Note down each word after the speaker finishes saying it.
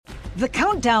The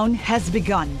countdown has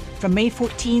begun. From May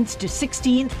 14th to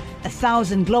 16th,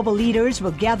 1,000 global leaders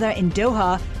will gather in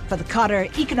Doha for the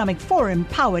Qatar Economic Forum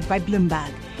powered by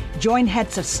Bloomberg. Join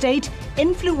heads of state,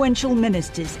 influential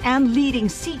ministers, and leading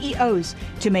CEOs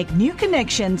to make new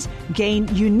connections,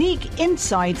 gain unique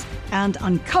insights, and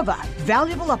uncover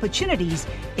valuable opportunities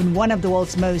in one of the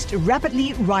world's most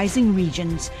rapidly rising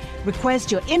regions.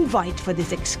 Request your invite for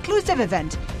this exclusive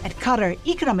event at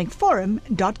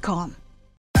QatarEconomicForum.com.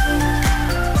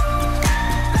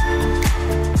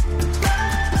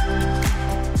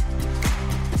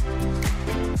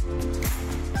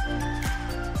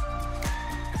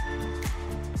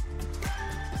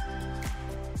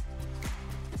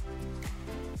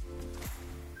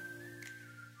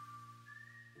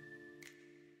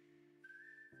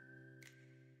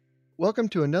 Welcome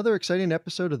to another exciting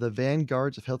episode of the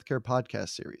Vanguards of Healthcare podcast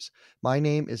series. My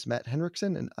name is Matt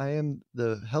Henriksen, and I am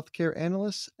the healthcare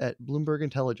analyst at Bloomberg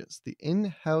Intelligence, the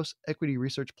in-house equity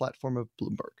research platform of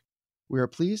Bloomberg. We are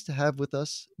pleased to have with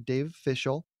us Dave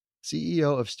Fischel,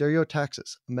 CEO of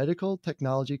Stereotaxis, a medical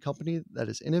technology company that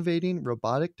is innovating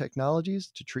robotic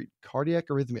technologies to treat cardiac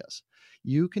arrhythmias.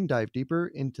 You can dive deeper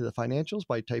into the financials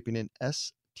by typing in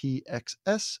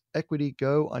STXS Equity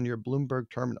Go on your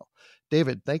Bloomberg terminal.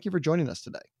 David, thank you for joining us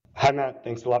today. Hi, Matt.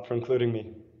 Thanks a lot for including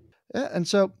me. Yeah, and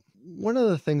so one of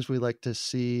the things we like to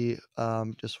see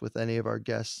just with any of our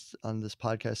guests on this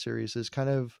podcast series is kind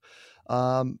of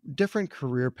different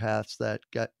career paths that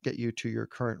get you to your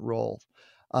current role.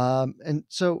 And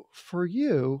so for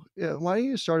you, why don't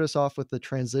you start us off with the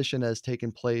transition that has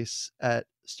taken place at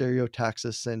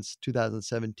Stereotaxis since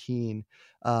 2017,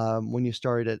 when you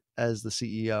started as the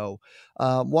CEO.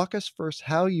 Walk us first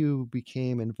how you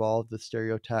became involved with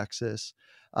Stereotaxis,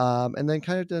 and then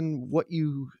kind of then what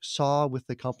you saw with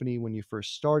the company when you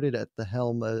first started at the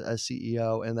helm as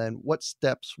CEO, and then what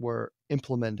steps were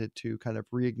implemented to kind of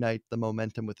reignite the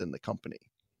momentum within the company.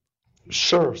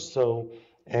 Sure. So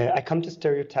I come to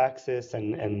Stereotaxis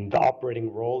and the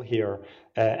operating role here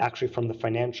actually from the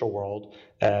financial world.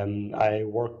 I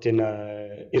worked in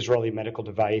an Israeli medical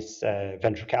device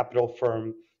venture capital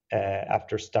firm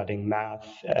after studying math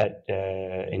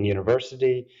in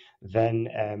university. Then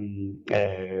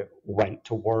went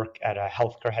to work at a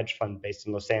healthcare hedge fund based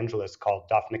in Los Angeles called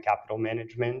Daphne Capital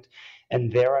Management.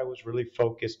 And there I was really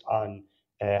focused on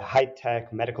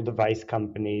high-tech medical device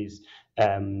companies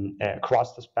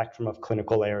across the spectrum of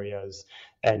clinical areas,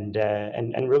 and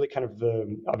really kind of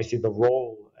obviously the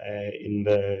role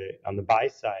on the buy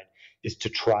side is to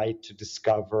try to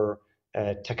discover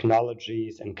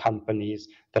technologies and companies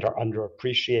that are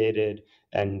underappreciated,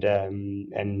 and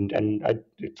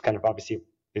it's kind of obviously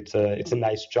it's a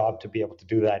nice job to be able to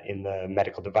do that in the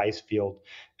medical device field,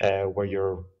 where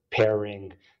you're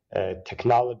pairing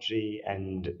technology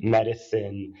and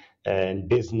medicine and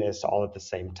business all at the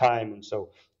same time. And so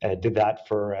did that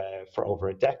for over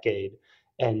a decade,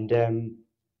 and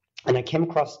I came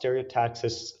across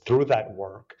Stereotaxis through that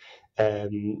work.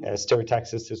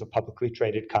 Stereotaxis is a publicly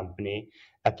traded company.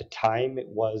 At the time, it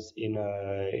was in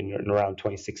around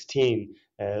 2016,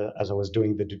 as I was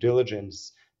doing the due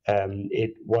diligence.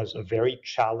 It was a very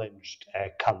challenged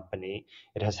company.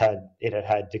 It had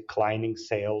had declining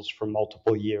sales for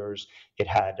multiple years. It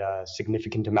had a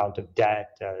significant amount of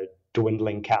debt,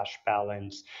 dwindling cash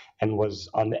balance, and was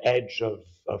on the edge of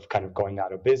kind of going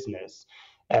out of business.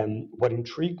 What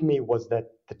intrigued me was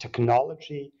that the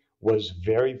technology was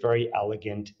very, very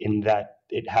elegant in that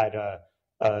it had a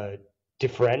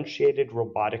differentiated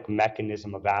robotic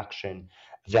mechanism of action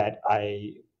that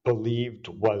I believed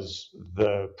was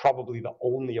probably the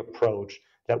only approach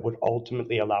that would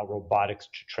ultimately allow robotics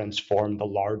to transform the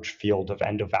large field of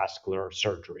endovascular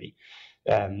surgery.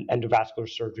 Endovascular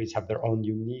surgeries have their own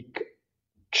unique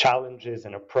challenges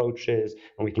and approaches,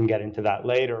 and we can get into that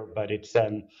later. But it's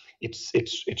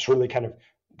really kind of,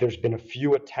 there's been a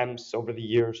few attempts over the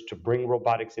years to bring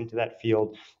robotics into that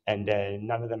field, and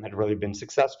none of them had really been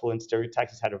successful. And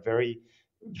Stereotaxis had a very,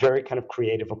 very kind of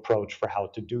creative approach for how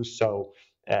to do so,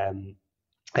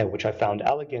 which I found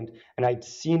elegant. And I'd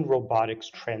seen robotics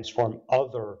transform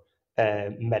other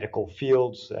medical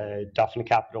fields. Daphne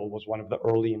Capital was one of the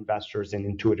early investors in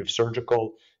Intuitive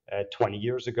Surgical 20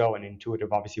 years ago, and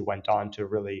Intuitive obviously went on to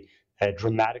really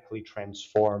dramatically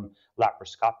transform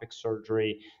laparoscopic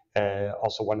surgery.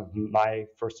 Also, one of my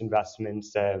first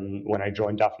investments when I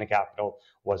joined Daphne Capital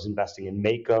was investing in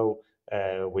Mako,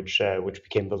 which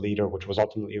became the leader, which was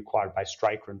ultimately acquired by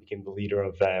Stryker and became the leader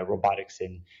of robotics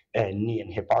in knee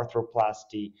and hip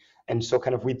arthroplasty. And so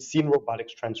kind of we'd seen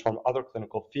robotics transform other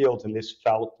clinical fields, and this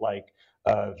felt like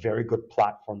a very good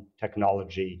platform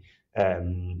technology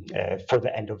for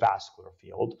the endovascular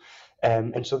field.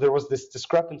 And so there was this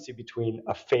discrepancy between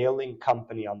a failing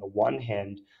company on the one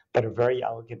hand, but a very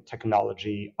elegant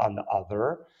technology on the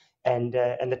other. And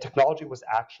the technology was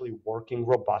actually working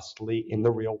robustly in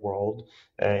the real world.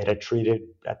 It had treated,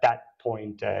 at that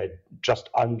point, just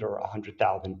under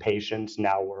 100,000 patients.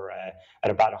 Now we're at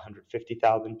about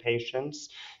 150,000 patients.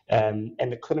 And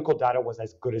the clinical data was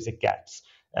as good as it gets.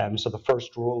 So the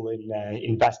first rule in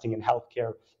investing in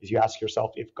healthcare is you ask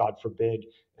yourself, if God forbid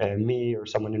me or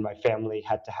someone in my family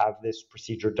had to have this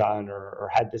procedure done or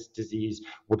had this disease,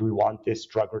 would we want this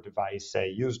drug or device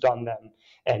used on them?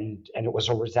 And it was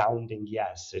a resounding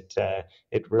yes.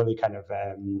 It really kind of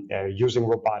using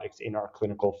robotics in our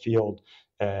clinical field,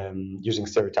 using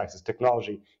Stereotaxis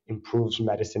technology, improves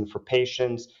medicine for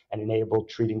patients and enabled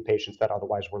treating patients that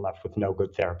otherwise were left with no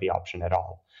good therapy option at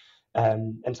all.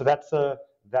 And so that's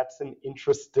an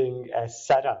interesting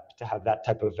setup to have that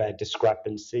type of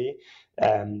discrepancy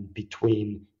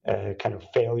between kind of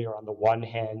failure on the one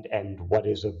hand and what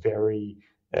is a very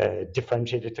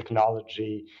differentiated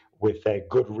technology with a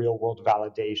good real world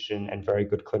validation and very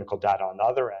good clinical data on the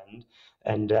other end.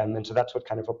 And so that's what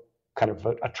kind of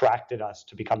attracted us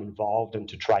to become involved and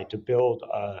to try to build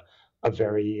a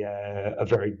very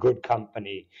good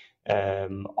company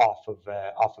off of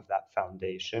that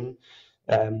foundation.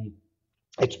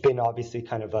 It's been obviously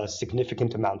kind of a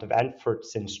significant amount of effort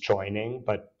since joining,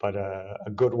 but a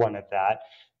good one at that.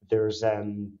 There's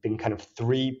been kind of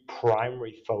three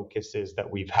primary focuses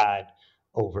that we've had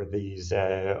over these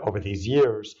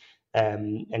years,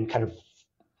 and kind of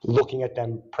looking at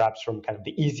them perhaps from kind of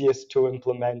the easiest to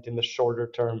implement in the shorter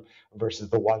term versus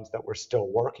the ones that we're still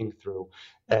working through.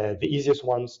 The easiest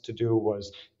ones to do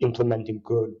was implementing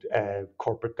good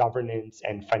corporate governance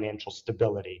and financial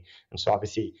stability. And so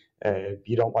obviously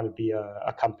you don't want to be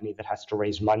a company that has to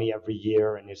raise money every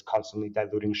year and is constantly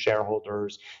diluting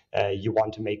shareholders. You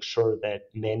want to make sure that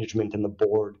management and the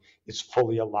board is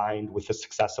fully aligned with the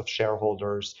success of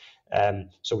shareholders.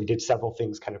 So we did several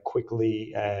things kind of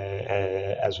quickly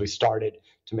as we started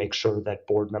to make sure that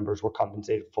board members were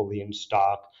compensated fully in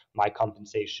stock. My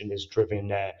compensation is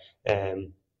driven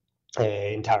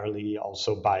entirely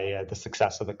also by the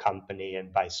success of the company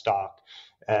and by stock.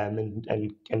 And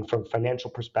from a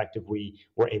financial perspective, we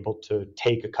were able to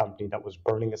take a company that was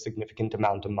burning a significant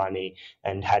amount of money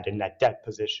and had a net debt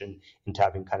position into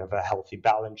having kind of a healthy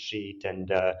balance sheet and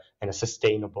a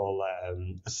sustainable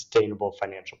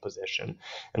financial position.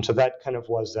 And so that kind of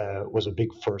was a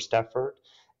big first effort.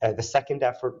 The second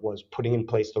effort was putting in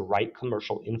place the right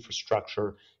commercial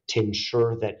infrastructure to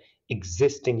ensure that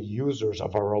existing users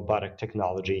of our robotic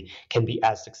technology can be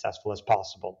as successful as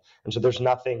possible. And so there's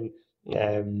nothing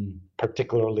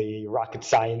particularly rocket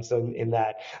science in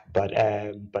that, but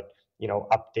updating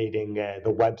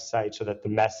the website so that the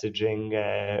messaging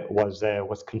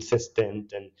was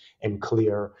consistent and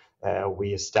clear. We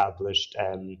established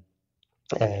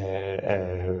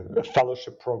a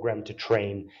fellowship program to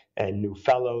train new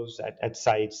fellows at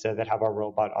sites that have our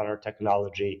robot on our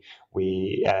technology.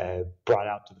 We brought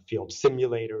out to the field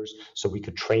simulators so we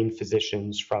could train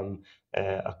physicians from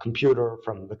a computer,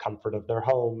 from the comfort of their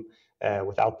home,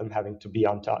 without them having to be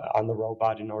on the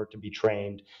robot in order to be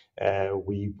trained.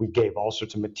 We gave all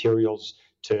sorts of materials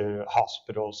to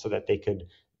hospitals so that they could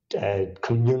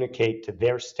communicate to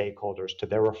their stakeholders, to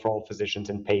their referral physicians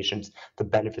and patients, the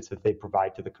benefits that they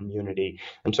provide to the community.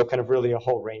 And so kind of really a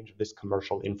whole range of this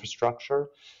commercial infrastructure.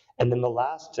 And then the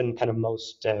last and kind of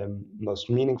most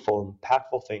meaningful,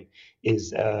 impactful thing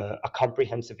is a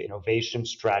comprehensive innovation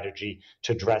strategy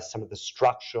to address some of the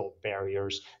structural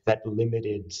barriers that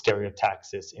limited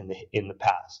Stereotaxis in the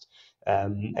past.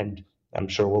 And I'm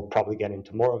sure we'll probably get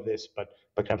into more of this, but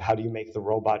kind of how do you make the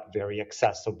robot very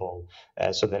accessible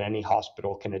so that any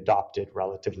hospital can adopt it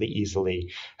relatively easily?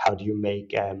 How do you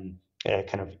make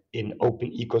kind of an open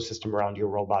ecosystem around your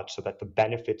robot so that the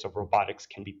benefits of robotics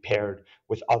can be paired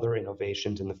with other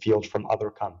innovations in the field from other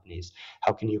companies?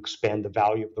 How can you expand the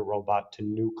value of the robot to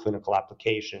new clinical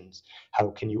applications?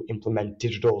 How can you implement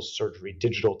digital surgery,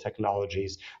 digital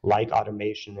technologies like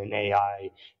automation and AI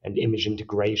and image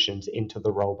integrations into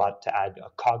the robot to add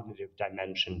a cognitive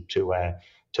dimension to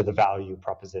the value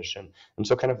proposition? And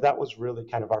so kind of that was really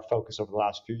kind of our focus over the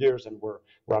last few years, and we're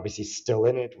obviously still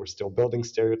in it. We're still building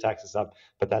Stereotaxis up,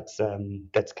 but that's kind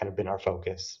of been our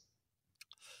focus.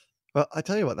 Well, I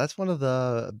tell you what, that's one of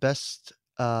the best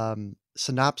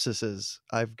synopsises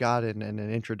I've gotten in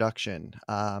an introduction,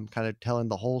 kind of telling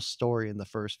the whole story in the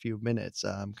first few minutes.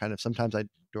 Kind of sometimes I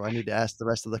need to ask the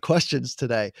rest of the questions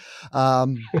today,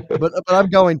 but I'm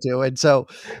going to. And so,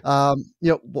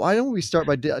 why don't we start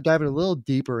by diving a little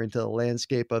deeper into the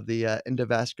landscape of the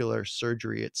endovascular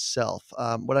surgery itself?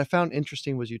 What I found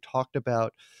interesting was you talked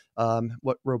about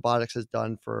what robotics has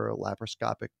done for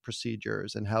laparoscopic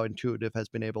procedures and how Intuitive has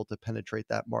been able to penetrate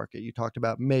that market. You talked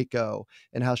about Mako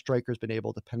and how Stryker's been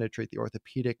able to penetrate the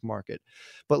orthopedic market.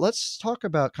 But let's talk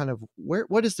about kind of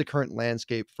what is the current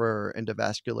landscape for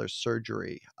endovascular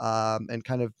surgery, and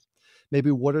kind of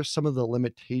maybe what are some of the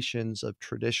limitations of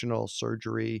traditional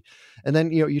surgery. And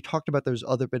then you talked about there's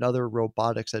been other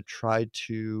robotics that tried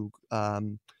to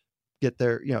get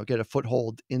a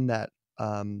foothold in that,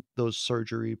 those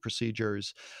surgery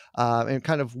procedures, and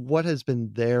kind of what has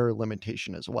been their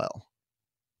limitation as well.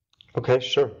 Okay,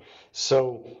 sure.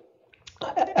 So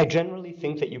I generally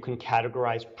think that you can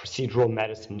categorize procedural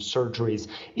medicine surgeries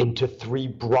into three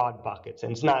broad buckets,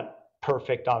 and it's not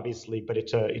perfect, obviously, but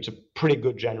it's a pretty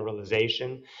good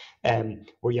generalization.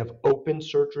 Where you have open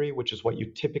surgery, which is what you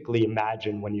typically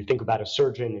imagine when you think about a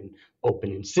surgeon: an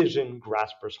open incision,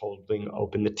 graspers holding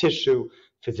open the tissue,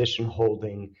 physician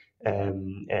holding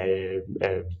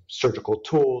surgical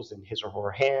tools in his or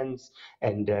her hands,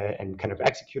 and kind of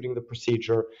executing the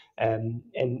procedure. And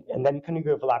then kind of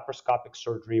you have laparoscopic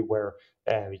surgery where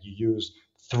you use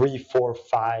 3, 4,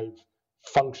 5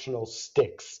 functional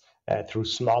sticks through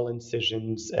small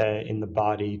incisions in the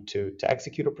body to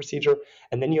execute a procedure.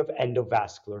 And then you have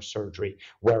endovascular surgery,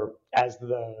 where, as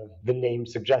the name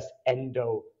suggests,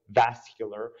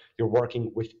 endovascular, you're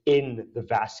working within the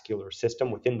vascular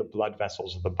system, within the blood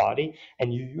vessels of the body,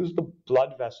 and you use the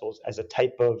blood vessels as a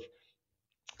type of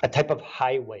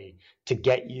highway to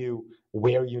get you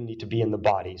where you need to be in the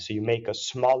body. So you make a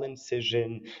small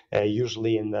incision,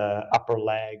 usually in the upper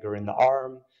leg or in the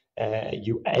arm.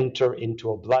 You enter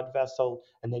into a blood vessel,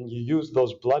 and then you use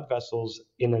those blood vessels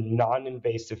in a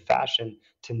non-invasive fashion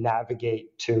to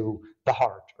navigate to the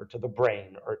heart or to the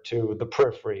brain or to the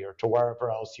periphery or to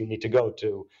wherever else you need to go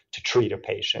to treat a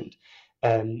patient.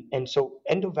 And so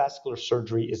endovascular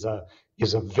surgery is a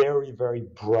very, very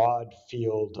broad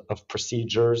field of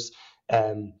procedures.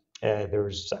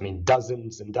 There's,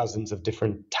 dozens and dozens of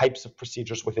different types of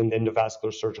procedures within the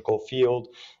endovascular surgical field,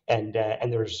 and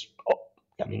there's,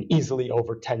 easily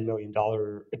over $10 million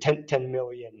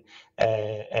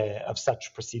of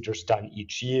such procedures done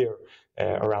each year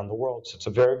around the world. So it's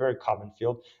a very, very common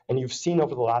field, and you've seen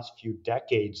over the last few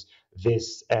decades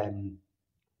this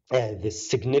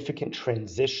significant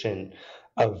transition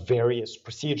of various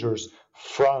procedures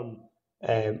from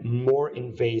more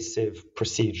invasive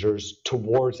procedures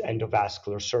towards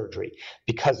endovascular surgery,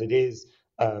 because it is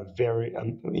very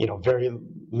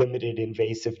limited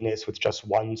invasiveness with just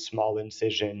one small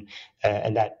incision,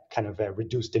 and that kind of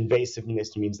reduced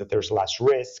invasiveness means that there's less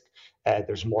risk.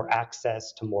 There's more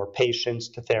access to more patients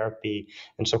to therapy.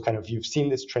 And so kind of you've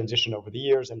seen this transition over the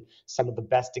years, and some of the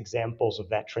best examples of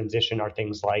that transition are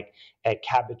things like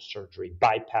CABG surgery,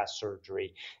 bypass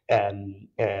surgery,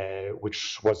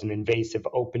 which was an invasive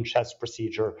open chest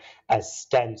procedure. As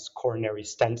coronary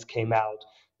stents came out,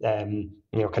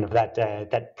 kind of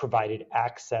that provided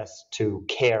access to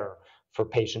care for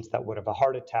patients that would have a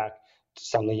heart attack.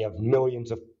 Suddenly you have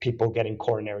millions of people getting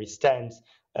coronary stents,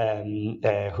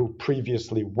 who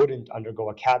previously wouldn't undergo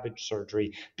a CABG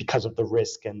surgery because of the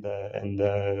risk and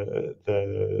the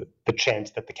chance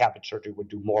that the CABG surgery would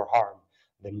do more harm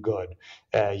than good.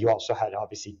 You also had,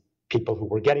 obviously, people who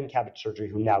were getting CABG surgery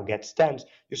who now get stents.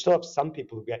 You still have some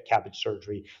people who get CABG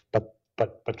surgery, but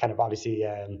kind of obviously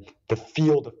the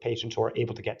field of patients who are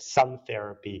able to get some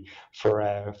therapy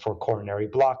for coronary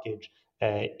blockage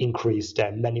increased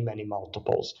many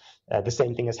multiples. The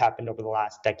same thing has happened over the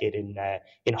last decade in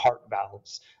heart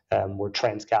valves, where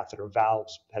transcatheter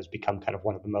valves has become kind of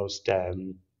one of the most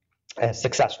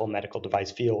successful medical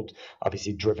device field,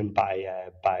 obviously driven by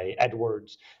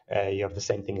Edwards. You have the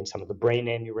same thing in some of the brain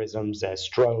aneurysms,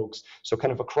 strokes. So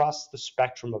kind of across the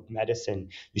spectrum of medicine,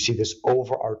 you see this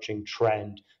overarching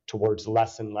trend towards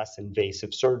less and less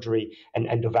invasive surgery, and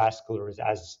endovascular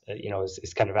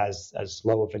is kind of as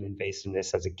low of an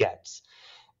invasiveness as it gets.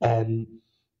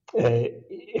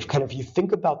 If kind of you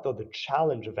think about, though, the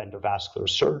challenge of endovascular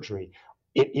surgery,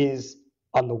 it is,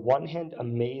 on the one hand,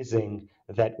 amazing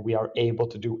that we are able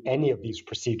to do any of these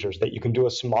procedures, that you can do a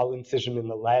small incision in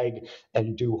the leg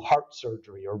and do heart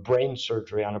surgery or brain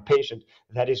surgery on a patient.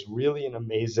 That is really an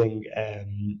amazing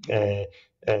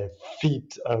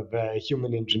feat of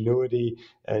human ingenuity,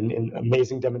 and an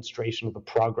amazing demonstration of the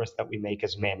progress that we make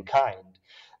as mankind.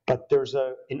 But there's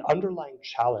an underlying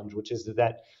challenge, which is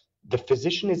that the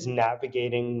physician is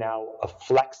navigating now a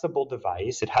flexible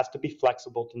device. It has to be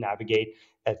flexible to navigate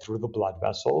through the blood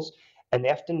vessels, and they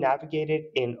have to navigate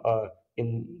it in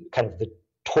kind of the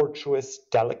tortuous,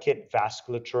 delicate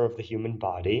vasculature of the human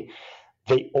body.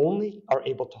 They only are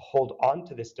able to hold on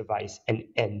to this device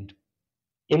and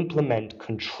implement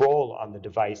control on the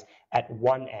device at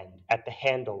one end, at the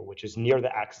handle, which is near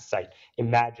the access site.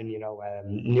 Imagine,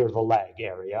 near the leg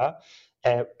area.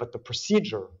 But the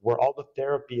procedure where all the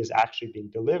therapy is actually being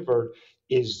delivered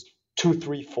is 2,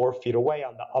 3, 4 feet away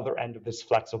on the other end of this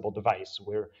flexible device,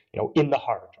 where, in the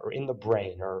heart or in the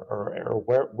brain or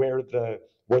where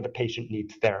the patient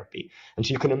needs therapy. And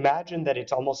so you can imagine that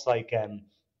it's almost like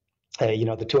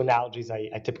the two analogies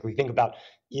I typically think about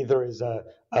either is a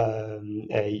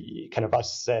kind of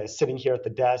us sitting here at the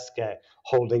desk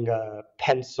holding a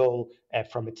pencil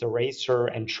from its eraser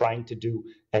and trying to do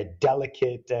a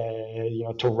delicate,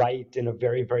 to write in a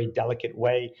very, very delicate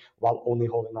way while only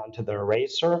holding on to the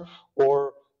eraser,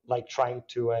 or like trying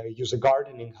to use a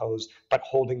gardening hose, but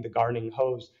holding the gardening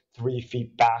hose 3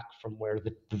 feet back from where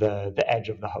the edge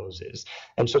of the hose is.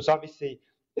 And so it's obviously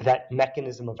that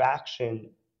mechanism of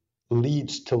action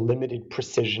leads to limited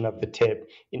precision of the tip.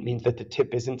 It means that the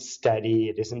tip isn't steady,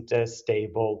 it isn't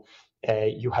stable.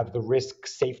 You have the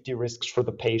safety risks for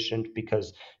the patient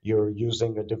because you're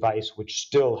using a device which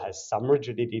still has some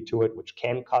rigidity to it, which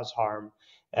can cause harm.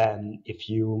 If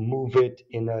you move it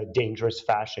in a dangerous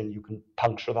fashion, you can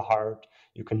puncture the heart,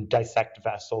 you can dissect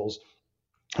vessels.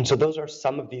 And so those are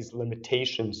some of these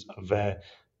limitations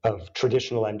of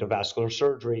traditional endovascular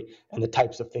surgery and the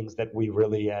types of things that we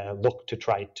really look to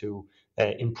try to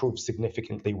improve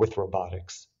significantly with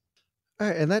robotics. All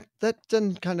right, and that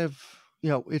then kind of,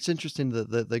 it's interesting,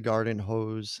 the garden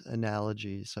hose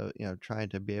analogy. So, trying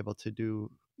to be able to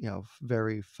do,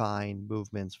 very fine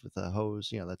movements with a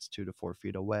hose, that's 2 to 4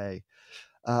 feet away.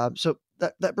 So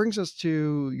that brings us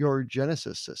to your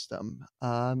Genesis system.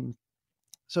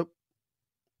 So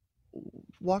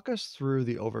walk us through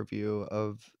the overview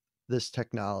of this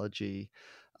technology,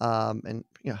 and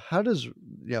how does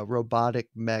robotic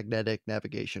magnetic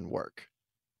navigation work?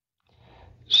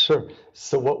 Sure.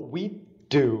 So what we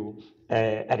do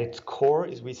at its core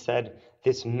is we said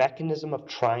this mechanism of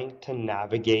trying to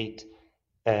navigate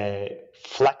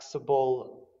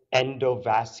flexible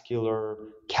endovascular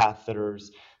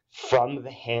catheters from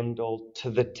the handle to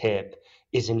the tip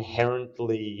is has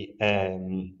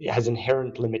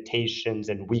inherent limitations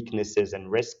and weaknesses and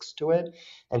risks to it.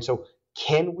 And so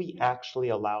can we actually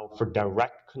allow for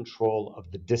direct control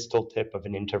of the distal tip of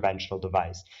an interventional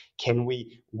device? Can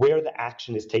we, where the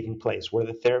action is taking place, where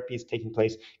the therapy is taking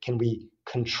place, can we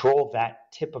control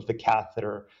that tip of the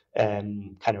catheter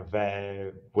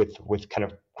with kind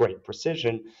of great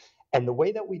precision? And the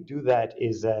way that we do that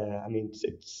is,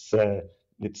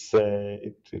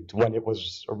 when it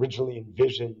was originally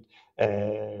envisioned.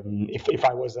 If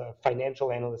I was a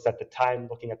financial analyst at the time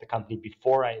looking at the company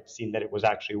before I had seen that it was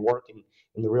actually working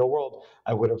in the real world,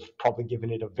 I would have probably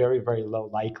given it a very, very low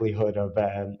likelihood of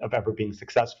ever being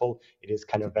successful. It is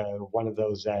kind of one of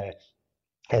those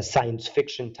science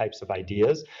fiction types of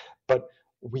ideas, but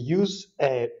we use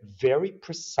very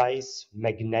precise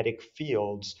magnetic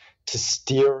fields to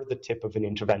steer the tip of an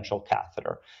interventional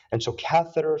catheter. And so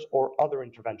catheters or other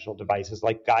interventional devices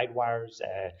like guide wires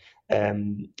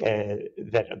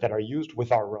that are used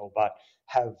with our robot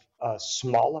have a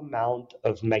small amount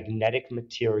of magnetic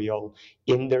material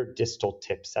in their distal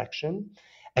tip section.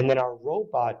 And then our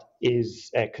robot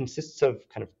consists of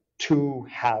kind of two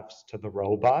halves to the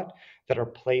robot that are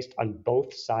placed on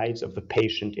both sides of the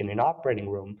patient in an operating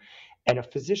room. And a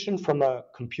physician from a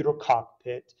computer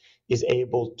cockpit is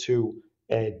able to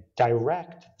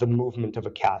direct the movement of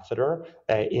a catheter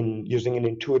in using an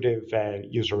intuitive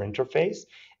user interface.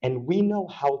 And we know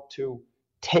how to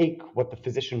take what the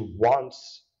physician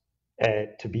wants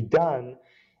to be done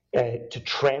to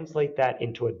translate that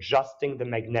into adjusting the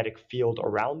magnetic field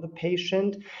around the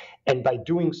patient, and by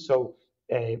doing so,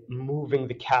 moving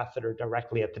the catheter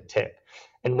directly at the tip.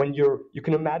 And when you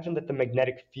can imagine that the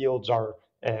magnetic fields are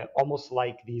almost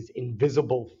like these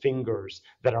invisible fingers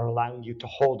that are allowing you to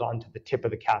hold on to the tip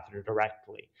of the catheter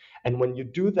directly. And when you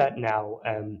do that now,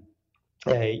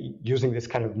 using this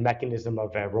kind of mechanism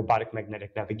of robotic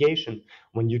magnetic navigation,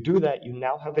 when you do that, you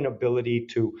now have an ability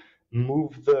to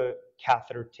move the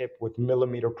catheter tip with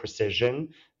millimeter precision,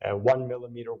 1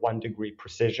 millimeter, 1 degree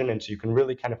precision. And so you can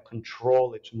really kind of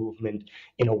control its movement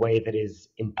in a way that is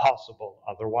impossible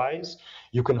otherwise.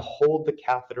 You can hold the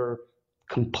catheter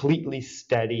completely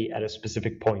steady at a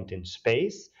specific point in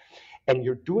space. And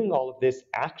you're doing all of this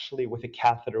actually with a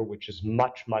catheter which is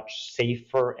much, much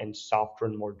safer and softer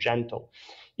and more gentle.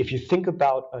 If you think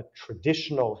about a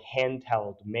traditional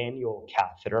handheld manual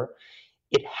catheter,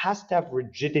 it has to have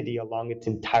rigidity along its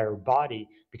entire body,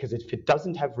 because if it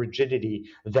doesn't have rigidity,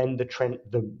 then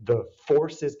the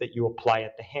forces that you apply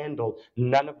at the handle,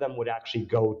 none of them would actually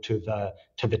go to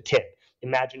the tip.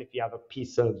 Imagine if you have a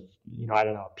piece of, I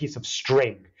don't know, a piece of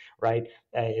string, right?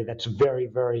 That's very,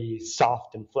 very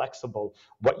soft and flexible.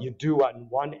 What you do on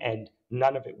one end,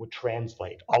 none of it would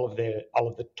translate. All of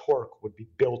the torque would be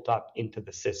built up into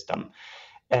the system.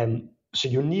 So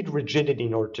you need rigidity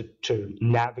in order to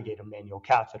navigate a manual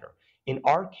catheter. In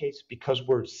our case, because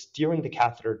we're steering the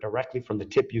catheter directly from the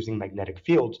tip using magnetic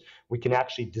fields, we can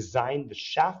actually design the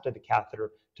shaft of the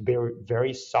catheter to be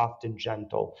very soft and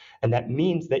gentle. And that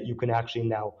means that you can actually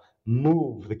now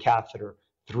move the catheter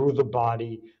through the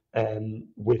body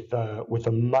with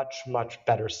a much, much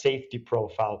better safety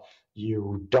profile.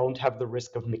 You don't have the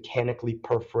risk of mechanically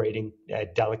perforating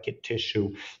delicate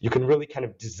tissue. You can really kind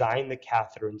of design the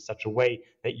catheter in such a way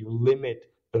that you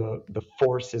limit the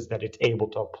forces that it's able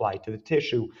to apply to the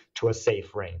tissue to a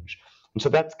safe range. And so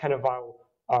that's kind of how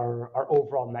our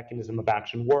overall mechanism of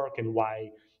action work, and why,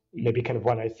 maybe kind of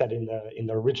what I said in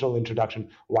the original introduction,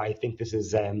 why I think this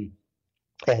is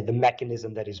the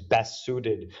mechanism that is best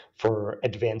suited for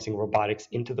advancing robotics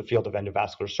into the field of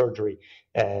endovascular surgery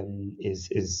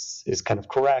is kind of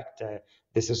correct.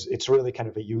 It's really kind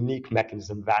of a unique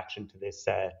mechanism of action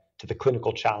to the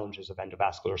clinical challenges of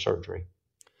endovascular surgery.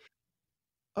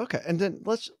 Okay, and then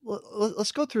let's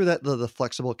go through the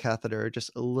flexible catheter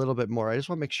just a little bit more. I just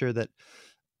want to make sure that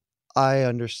I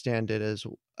understand it as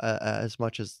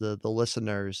much as the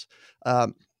listeners.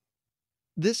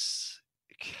 This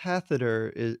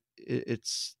catheter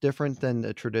it's different than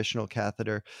a traditional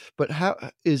catheter, but how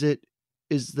is it?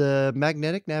 Is the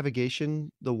magnetic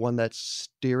navigation the one that's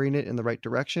steering it in the right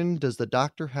direction? Does the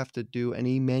doctor have to do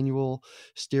any manual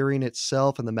steering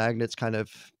itself, and the magnets kind of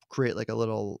create like a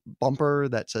little bumper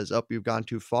that says, "Oh, you've gone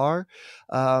too far"?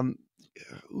 Um,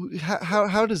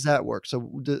 how does that work? So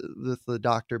with the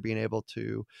doctor being able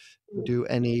to do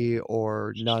any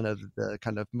or none of the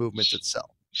kind of movements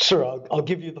itself? Sure, I'll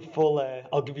give you the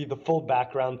full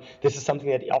background. This is something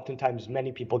that oftentimes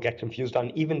many people get confused on.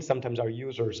 Even sometimes our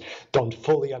users don't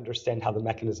fully understand how the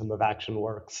mechanism of action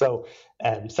works. So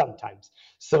sometimes,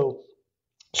 so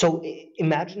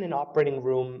imagine an operating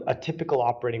room, a typical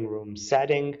operating room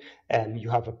setting, and you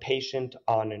have a patient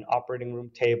on an operating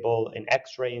room table, an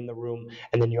X-ray in the room,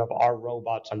 and then you have our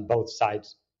robots on both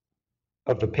sides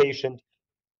of the patient.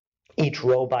 Each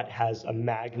robot has a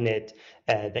magnet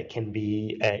that can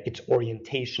be, its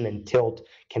orientation and tilt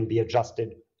can be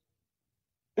adjusted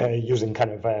using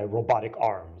kind of robotic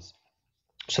arms.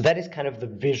 So that is kind of the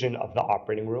vision of the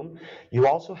operating room. You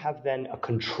also have then a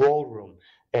control room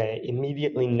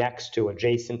immediately next to,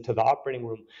 adjacent to the operating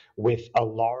room, with a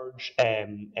large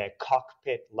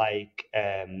cockpit-like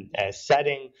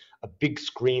setting, a big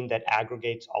screen that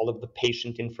aggregates all of the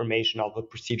patient information, all the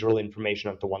procedural information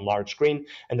onto one large screen.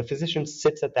 And the physician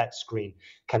sits at that screen,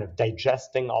 kind of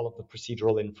digesting all of the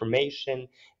procedural information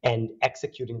and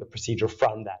executing the procedure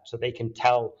from that. So they can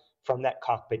tell from that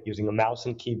cockpit, using a mouse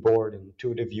and keyboard and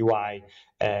intuitive UI,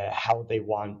 how they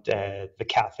want the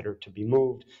catheter to be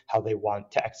moved, how they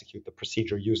want to execute the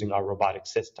procedure using our robotic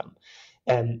system.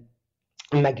 And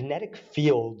magnetic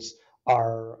fields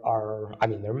I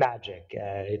mean, they're magic.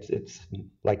 It's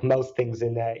like most things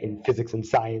in physics and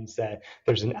science.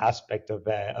 There's an aspect of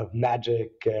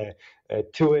magic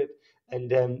to it.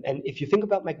 And if you think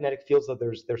about magnetic fields, though,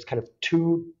 there's kind of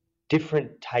two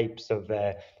different types of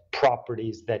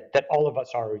properties that all of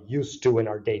us are used to in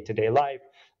our day-to-day life,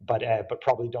 but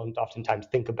probably don't oftentimes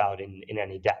think about in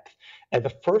any depth.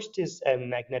 The first is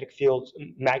magnetic fields.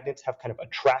 Magnets have kind of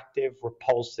attractive,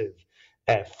 repulsive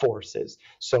forces.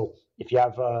 So if you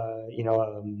have a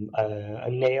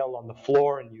nail on the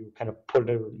floor and you kind of put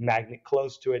a magnet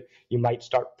close to it, you might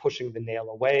start pushing the nail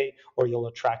away, or you'll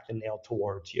attract the nail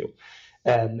towards you.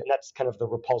 And that's kind of the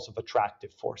repulsive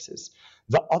attractive forces.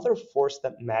 The other force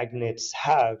that magnets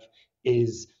have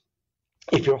is,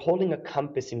 if you're holding a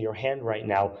compass in your hand right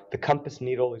now, the compass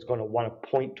needle is going to want to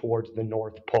point towards the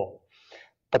North Pole.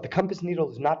 But the compass needle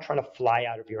is not trying to fly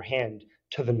out of your hand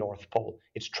to the North Pole.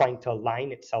 It's trying to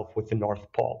align itself with the North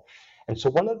Pole. And so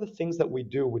one of the things that we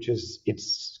do, which is,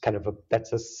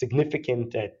 that's a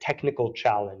significant technical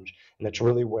challenge, and that's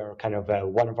really where kind of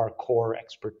one of our core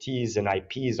expertise and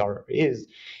IPs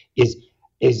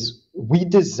is we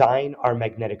design our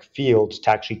magnetic fields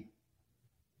to actually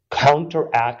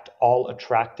counteract all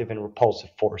attractive and repulsive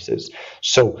forces.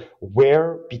 So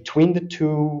where between the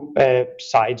two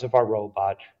sides of our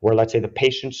robot, where let's say the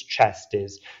patient's chest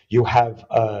is, you have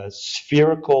a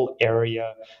spherical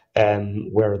area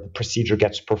where the procedure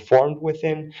gets performed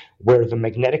within, where the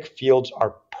magnetic fields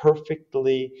are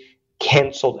perfectly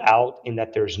canceled out in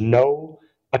that there's no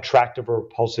attractive or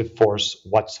repulsive force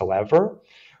whatsoever.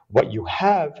 What you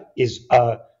have is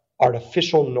a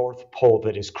artificial North Pole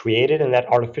that is created, and that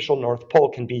artificial North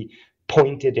Pole can be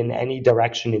pointed in any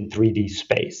direction in 3D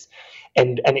space.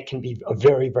 And it can be a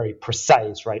very, very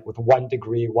precise, right, with 1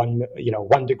 degree,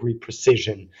 1 degree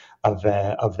precision of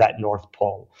that North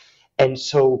Pole. And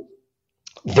so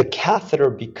the catheter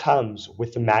becomes,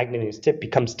 with the magnet in its tip,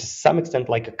 becomes to some extent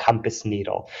like a compass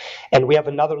needle. And we have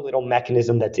another little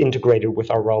mechanism that's integrated with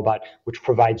our robot, which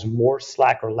provides more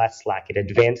slack or less slack. It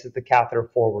advances the catheter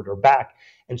forward or back.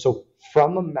 And so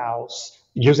from a mouse,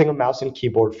 using a mouse and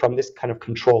keyboard from this kind of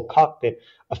control cockpit,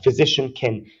 a physician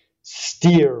can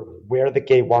steer where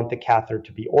they want the catheter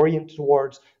to be oriented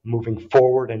towards, moving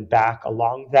forward and back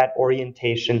along that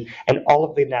orientation. And all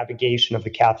of the navigation of the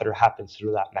catheter happens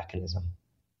through that mechanism.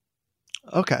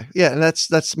 Okay. Yeah, and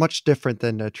that's much different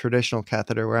than a traditional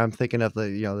catheter, where I'm thinking of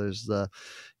there's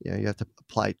you have to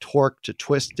apply torque to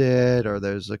twist it, or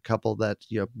there's a couple that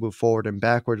move forward and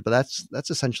backwards, but that's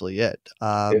essentially it.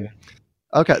 Yeah.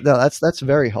 Okay, no, that's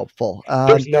very helpful.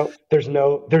 There's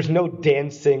no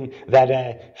dancing,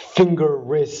 that finger,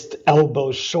 wrist,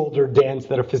 elbow, shoulder dance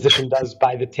that a physician does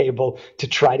by the table to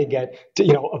try to get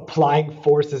to, applying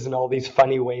forces in all these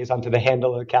funny ways onto the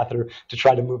handle of the catheter to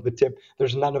try to move the tip.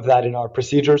 There's none of that in our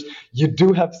procedures. You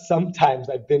do have sometimes,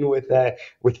 I've been with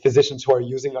physicians who are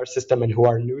using our system and who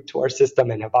are new to our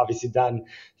system and have obviously done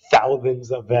thousands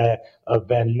of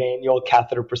manual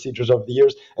catheter procedures over the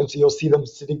years. And so you'll see them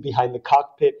sitting behind the cockpit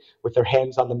with their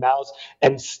hands on the mouse,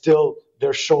 and still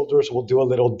their shoulders will do a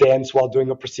little dance while doing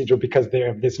a procedure because they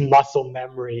have this muscle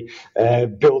memory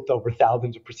built over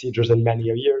thousands of procedures and many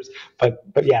years. But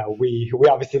yeah, we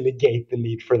obviously negate the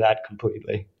need for that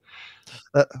completely.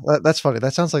 That's funny.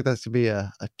 That sounds like that could be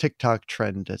a TikTok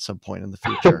trend at some point in the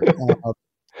future.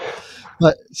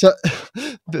 But so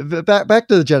back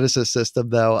to the Genesis system,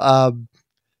 though.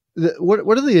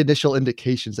 What are the initial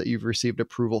indications that you've received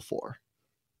approval for?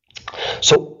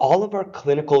 So all of our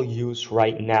clinical use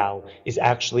right now is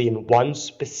actually in one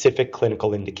specific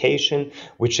clinical indication,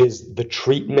 which is the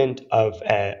treatment of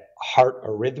heart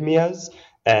arrhythmias.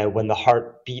 When the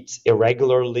heart beats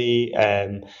irregularly,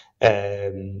 and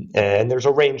there's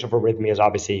a range of arrhythmias.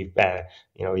 Obviously,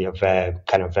 you have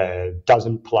kind of a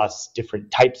dozen plus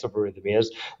different types of arrhythmias,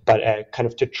 but kind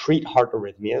of to treat heart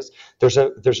arrhythmias, there's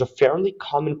a fairly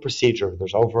common procedure.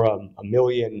 There's over a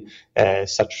million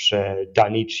such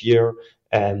done each year.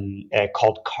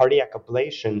 Called cardiac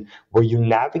ablation, where you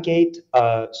navigate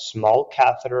a small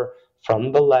catheter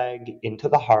from the leg into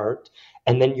the heart,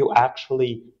 and then you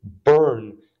actually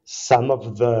burn some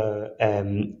of the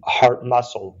heart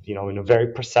muscle, in a very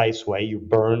precise way. You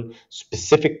burn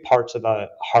specific parts of the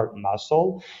heart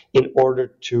muscle in order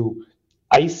to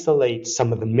isolate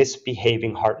some of the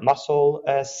misbehaving heart muscle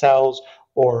cells,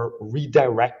 or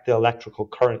redirect the electrical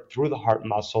current through the heart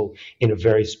muscle in a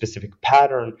very specific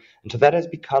pattern. And so that has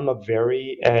become a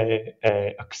very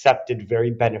accepted, very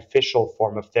beneficial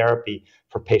form of therapy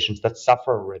for patients that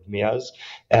suffer arrhythmias.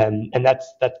 And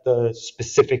that's the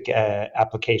specific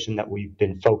application that we've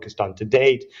been focused on to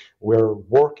date. We're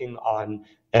working on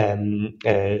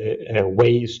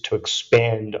ways to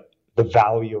expand the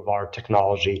value of our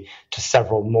technology to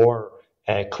several more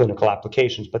clinical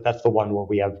applications, but that's the one where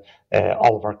we have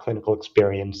all of our clinical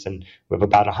experience, and we have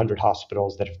about 100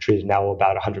 hospitals that have treated now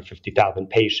about 150,000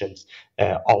 patients,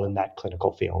 all in that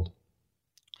clinical field.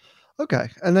 Okay.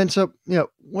 And then, so,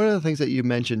 one of the things that you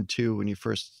mentioned too, when you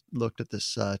first looked at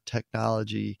this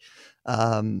technology,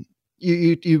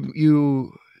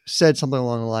 you said something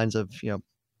along the lines of,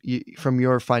 from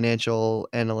your financial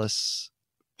analyst's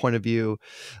point of view,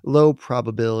 low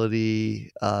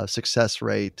probability success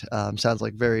rate. Sounds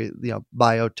like very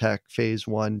biotech phase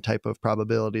 1 type of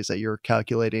probabilities that you're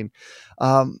calculating.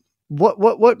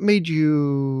 What made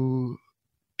you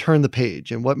turn the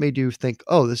page, and what made you think,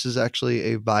 oh, this is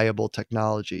actually a viable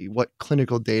technology? What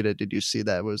clinical data did you see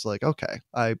that was like, okay,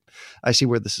 I see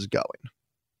where this is going?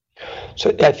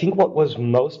 So I think what was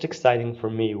most exciting for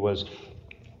me was,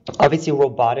 obviously,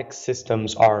 robotic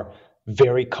systems are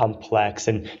very complex,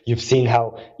 and you've seen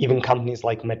how even companies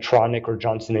like Medtronic or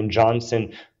Johnson &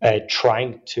 Johnson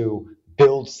trying to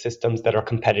build systems that are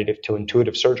competitive to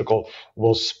Intuitive Surgical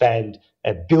will spend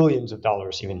billions of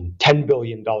dollars, even $10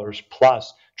 billion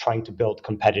plus, trying to build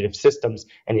competitive systems,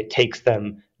 and it takes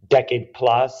them decade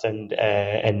plus, and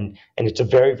it's a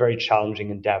very, very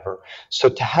challenging endeavor. So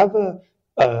to have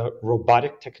a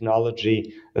robotic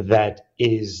technology that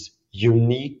is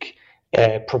unique,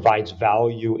 provides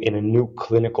value in a new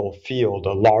clinical field,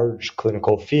 a large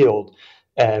clinical field,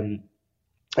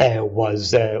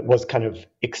 was kind of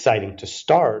exciting to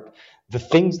start. The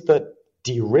things that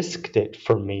de-risked it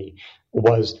for me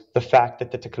was the fact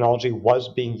that the technology was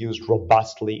being used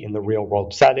robustly in the real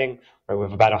world setting. Right? We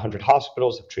have about 100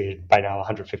 hospitals, have treated by now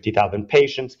 150,000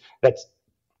 patients. That's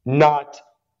not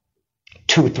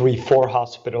 2, 3, 4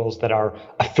 hospitals that are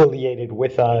affiliated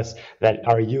with us that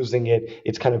are using it.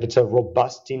 It's a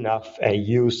robust enough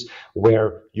use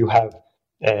where you have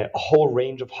a whole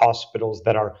range of hospitals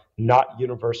that are not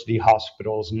university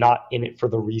hospitals, not in it for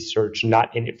the research,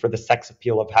 not in it for the sex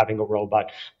appeal of having a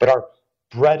robot, but are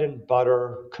bread and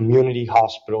butter community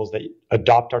hospitals that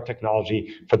adopt our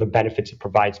technology for the benefits it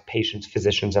provides patients,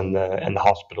 physicians, and the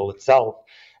hospital itself.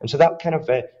 And so that kind of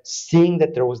seeing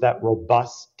that there was that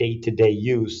robust day-to-day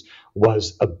use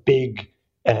was a big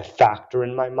factor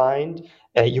in my mind.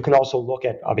 You can also look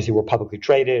at, obviously, we're publicly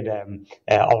traded,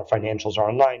 all our financials are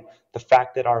online. The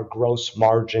fact that our gross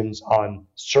margins on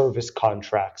service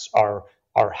contracts are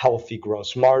healthy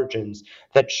gross margins,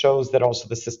 that shows that also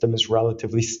the system is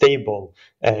relatively stable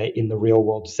in the real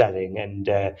world setting, and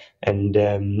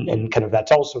kind of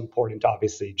that's also important.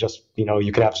 Obviously, just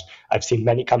you can have. I've seen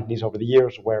many companies over the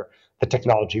years where the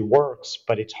technology works,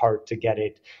 but it's hard to get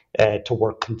it to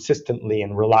work consistently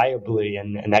and reliably,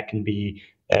 and that can be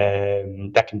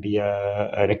an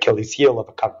Achilles heel of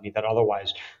a company that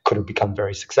otherwise could have become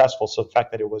very successful. So the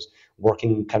fact that it was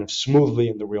working kind of smoothly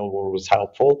in the real world was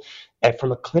helpful.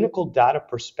 From a clinical data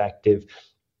perspective,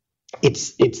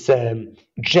 it's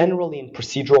generally in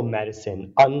procedural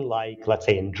medicine, unlike, let's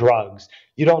say, in drugs,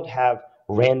 you don't have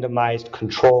randomized,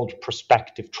 controlled,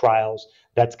 prospective trials.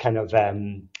 That's kind of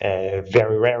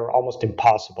very rare, almost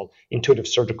impossible. Intuitive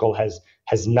Surgical has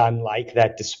none like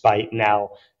that, despite now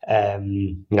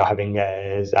having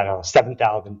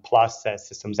 7,000 plus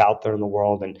systems out there in the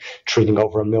world and treating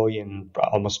over 1 million,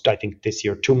 almost, I think this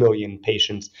year 2 million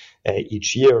patients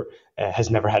each year.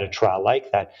 Has never had a trial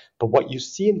like that. But what you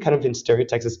see in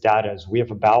Stereotaxis data is we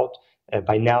have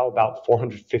by now about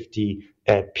 450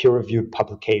 peer-reviewed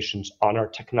publications on our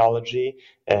technology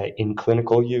in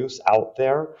clinical use out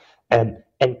there. And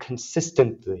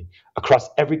consistently across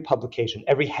every publication,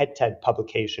 every head-to-head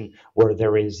publication where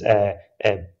there is the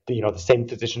same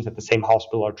physicians at the same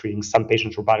hospital are treating some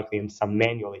patients robotically and some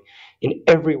manually, in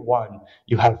every one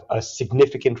you have a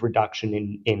significant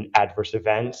reduction in adverse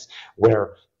events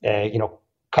where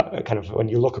kind of when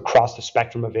you look across the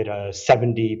spectrum of it, a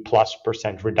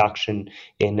 70+% reduction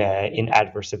in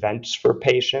adverse events for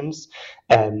patients.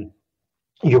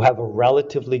 You have a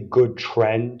relatively good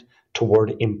trend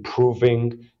toward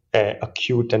improving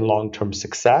acute and long-term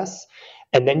success.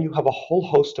 And then you have a whole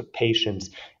host of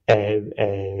patients,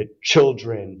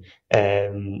 children,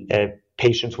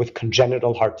 patients with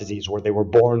congenital heart disease, where they were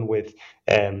born with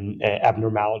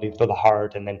abnormalities of the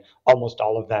heart, and then almost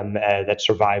all of them that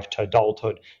survive to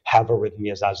adulthood have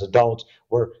arrhythmias as adults,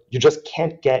 where you just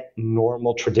can't get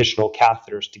normal traditional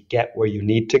catheters to get where you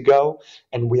need to go,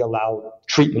 and we allow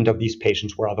treatment of these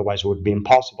patients where otherwise it would be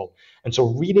impossible. And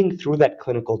so reading through that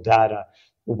clinical data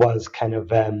was kind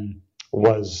of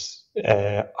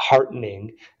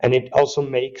heartening, and it also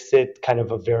makes it kind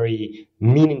of a very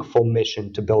meaningful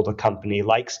mission to build a company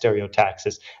like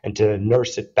Stereotaxis and to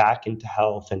nurse it back into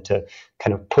health and to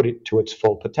kind of put it to its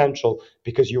full potential,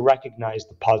 because you recognize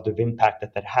the positive impact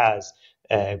that has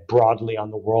broadly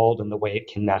on the world and the way it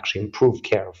can actually improve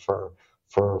care for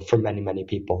many, many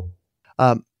people.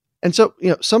 And so,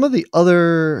 some of the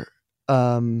other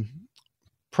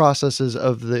processes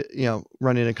of the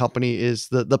running a company is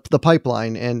the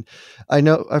pipeline, and I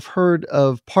know I've heard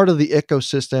of part of the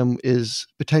ecosystem is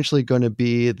potentially going to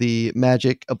be the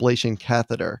magic ablation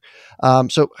catheter.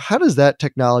 So how does that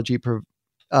technology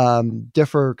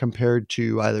differ compared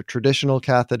to either traditional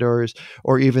catheters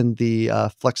or even the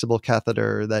flexible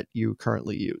catheter that you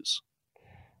currently use?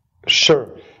 Sure.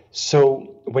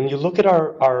 So when you look at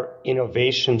our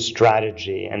innovation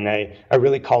strategy, and I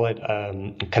really call it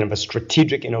kind of a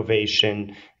strategic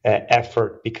innovation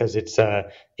effort, because it's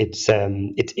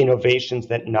innovations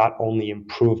that not only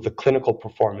improve the clinical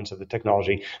performance of the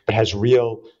technology, but has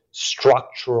real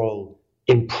structural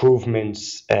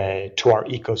improvements to our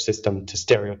ecosystem, to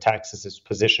Stereotaxis'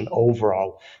 position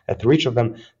overall through each of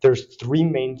them. There's 3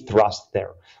 main thrusts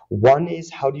there. One is,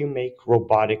 how do you make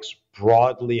robotics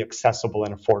broadly accessible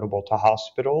and affordable to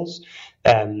hospitals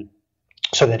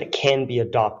so that it can be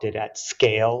adopted at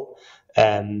scale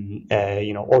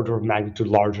order of magnitude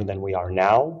larger than we are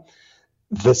now.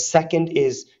 The second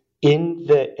is in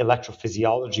the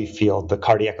electrophysiology field, the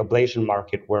cardiac ablation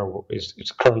market, where is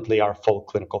currently our full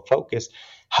clinical focus.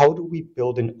 How do we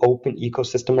build an open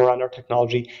ecosystem around our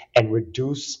technology and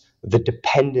reduce the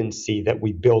dependency that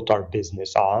we built our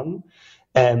business on?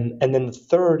 And then the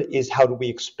third is how do we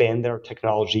expand their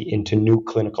technology into new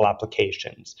clinical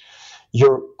applications?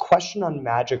 Your question on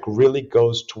Magic really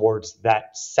goes towards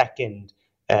that second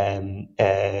kind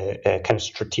of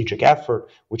strategic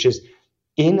effort, which is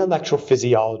in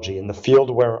electrophysiology, in the field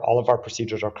where all of our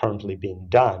procedures are currently being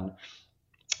done.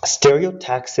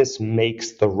 Stereotaxis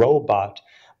makes the robot,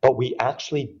 but we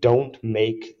actually don't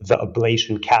make the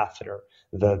ablation catheter,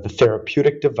 the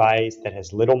therapeutic device that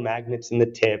has little magnets in the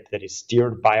tip that is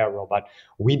steered by our robot.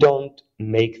 We don't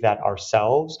make that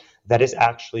ourselves. That is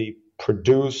actually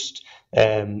produced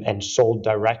and sold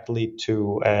directly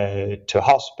to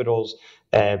hospitals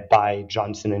by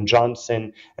Johnson &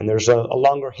 Johnson. And there's a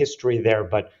longer history there,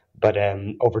 but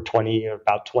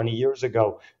about 20 years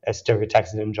ago,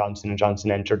 Stereotaxis and Johnson &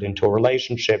 Johnson entered into a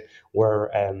relationship where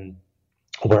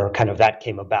kind of that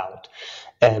came about.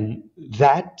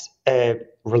 That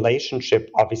relationship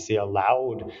obviously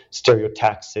allowed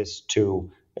Stereotaxis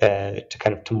to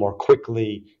more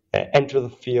quickly enter the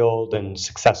field and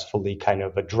successfully kind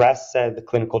of address the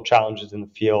clinical challenges in the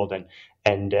field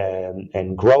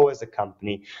and grow as a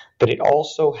company. But it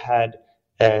also had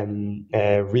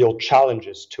real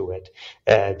challenges to it.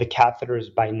 The catheter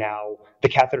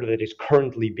that is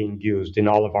currently being used in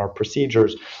all of our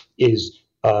procedures is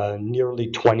a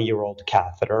nearly 20-year-old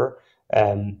catheter.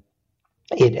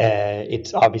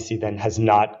 It's obviously then has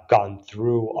not gone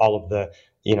through all of the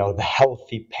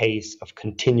healthy pace of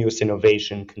continuous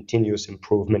innovation, continuous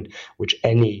improvement, which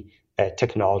any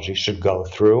technology should go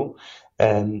through.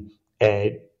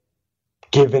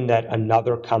 Given that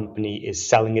another company is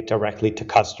selling it directly to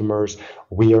customers,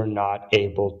 we are not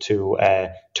able to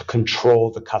control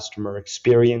the customer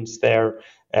experience there.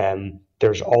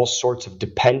 There's all sorts of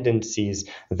dependencies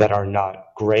that are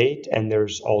not great, and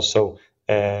there's also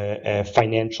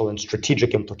financial and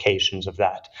strategic implications of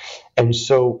that. And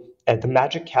so the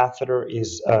Magic catheter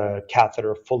is a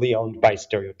catheter fully owned by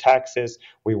Stereotaxis.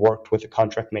 We worked with a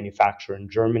contract manufacturer in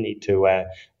Germany to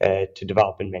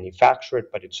develop and manufacture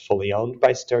it, but it's fully owned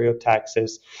by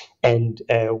Stereotaxis. And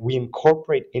we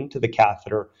incorporate into the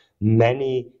catheter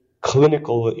many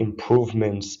clinical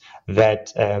improvements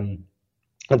that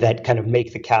kind of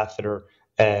make the catheter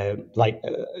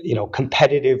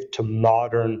competitive to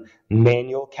modern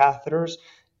manual catheters,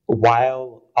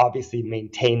 while obviously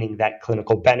maintaining that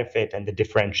clinical benefit and the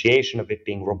differentiation of it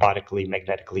being robotically,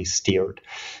 magnetically steered.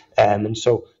 And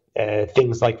so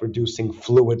things like reducing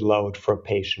fluid load for a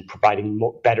patient, providing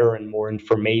better and more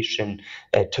information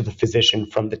to the physician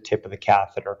from the tip of the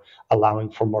catheter,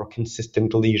 allowing for more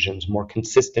consistent lesions, more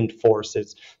consistent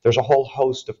forces. There's a whole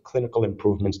host of clinical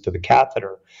improvements to the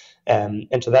catheter.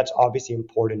 And so that's obviously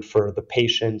important for the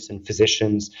patients and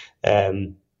physicians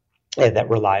that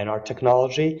rely on our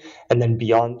technology. And then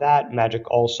beyond that, Magic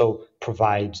also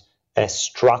provides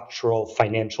structural,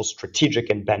 financial, strategic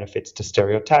and benefits to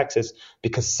Stereotaxis,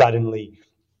 because suddenly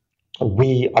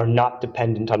we are not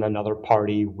dependent on another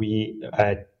party. We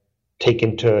take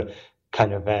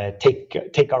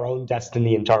our own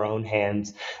destiny into our own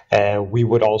hands. We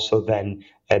would also then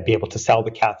be able to sell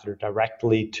the catheter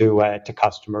directly to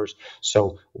customers.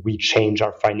 So we change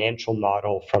our financial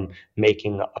model from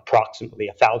making approximately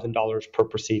 $1,000 per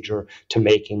procedure to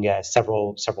making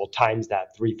several times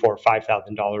that, $3,000, $4,000,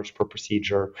 $5,000 per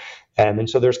procedure. And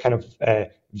so there's kind of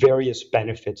various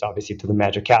benefits, obviously, to the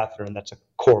Magic catheter, and that's a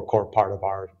core part of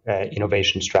our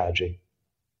innovation strategy.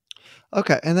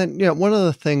 Okay. And then, one of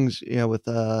the things, with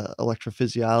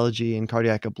electrophysiology and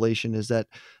cardiac ablation is that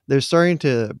they're starting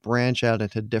to branch out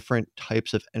into different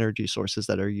types of energy sources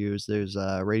that are used. There's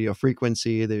radio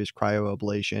frequency, there's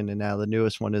cryoablation, and now the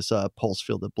newest one is pulse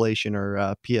field ablation, or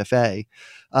PFA.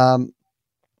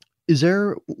 Is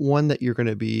there one that you're going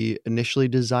to be initially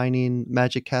designing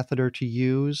Magic catheter to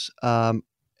use? And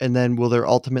then will there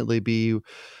ultimately be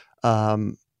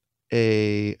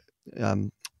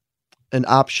an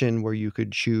option where you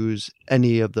could choose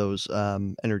any of those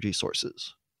energy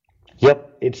sources?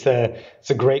 Yep, it's a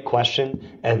great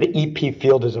question. The EP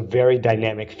field is a very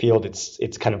dynamic field.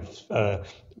 It's kind of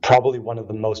probably one of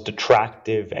the most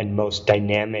attractive and most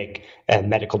dynamic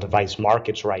medical device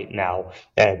markets right now,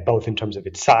 both in terms of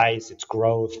its size, its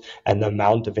growth, and the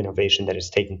amount of innovation that is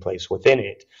taking place within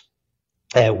it.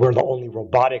 we're the only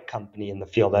robotic company in the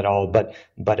field at all, but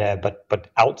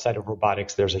outside of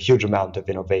robotics, there's a huge amount of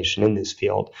innovation in this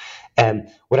field. And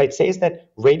what I'd say is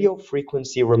that radio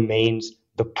frequency remains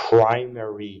the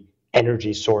primary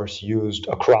energy source used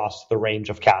across the range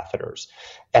of catheters.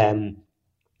 And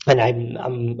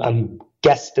I'm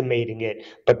guesstimating it,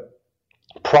 but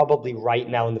probably right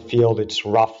now in the field, it's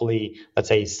roughly, let's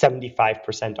say,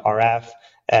 75% RF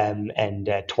and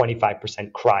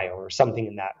 25% cryo, or something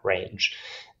in that range.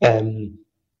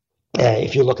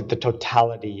 If you look at the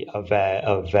totality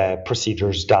of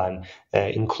procedures done,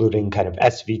 including kind of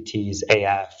SVTs,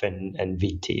 AF, and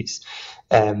VTs,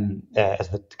 as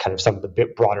the kind of some of the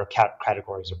bit broader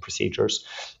categories of procedures.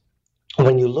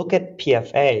 When you look at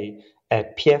PFA,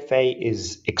 PFA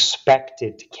is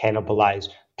expected to cannibalize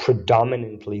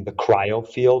predominantly the cryo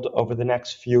field over the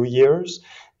next few years,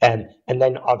 and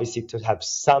then obviously to have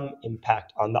some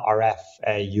impact on the RF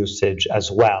usage as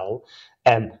well.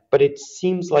 But it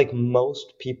seems like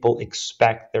most people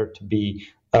expect there to be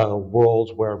a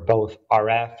world where both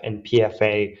RF and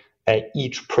PFA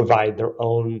each provide their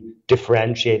own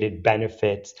differentiated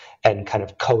benefits and kind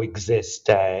of coexist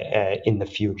in the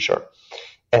future.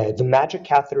 The MAGIC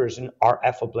catheter is an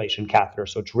RF ablation catheter,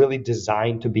 so it's really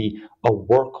designed to be a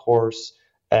workhorse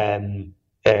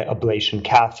ablation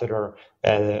catheter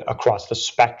across the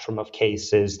spectrum of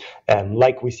cases,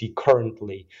 like we see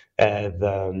currently.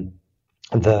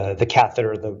 The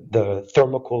catheter, the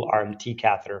Thermocool RMT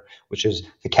catheter, which is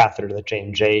the catheter that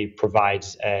J&J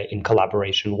provides in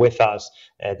collaboration with us,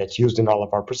 that's used in all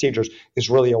of our procedures, is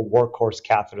really a workhorse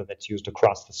catheter that's used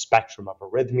across the spectrum of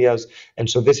arrhythmias. And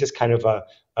so this is kind of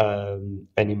an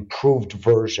improved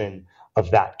version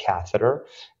of that catheter.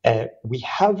 We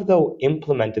have, though,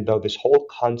 implemented, this whole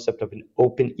concept of an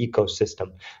open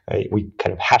ecosystem. We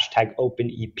kind of hashtag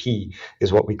OpenEP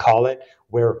is what we call it,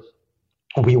 where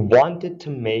we wanted to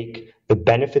make the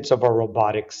benefits of our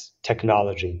robotics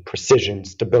technology, precision,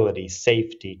 stability,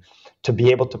 safety, to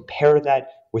be able to pair that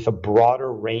with a broader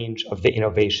range of the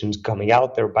innovations coming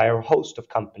out there by a host of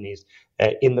companies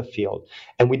in the field.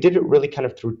 And we did it really kind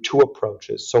of through two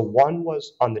approaches. So one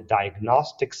was on the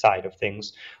diagnostic side of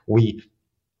things. We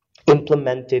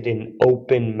implemented an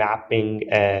open mapping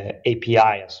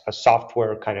API, a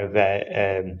software kind of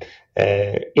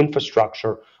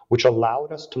infrastructure, which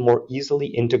allowed us to more easily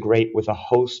integrate with a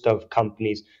host of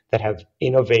companies that have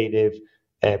innovative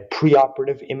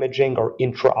preoperative imaging or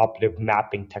intraoperative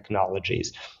mapping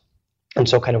technologies. And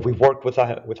so kind of we've worked with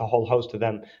a whole host of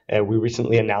them. We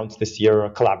recently announced this year a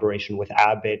collaboration with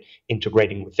Abbott,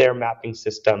 integrating with their mapping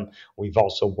system. We've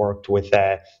also worked with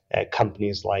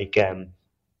companies like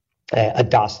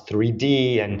Adas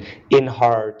 3D and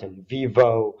InHeart and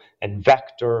Vivo and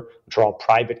Vector, which are all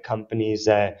private companies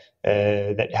that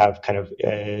have kind of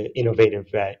innovative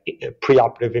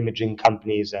preoperative imaging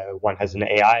companies. One has an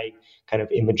AI kind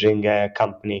of imaging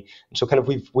company. And so kind of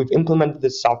we've implemented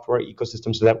this software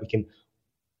ecosystem so that we can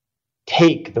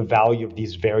take the value of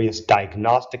these various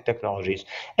diagnostic technologies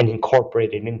and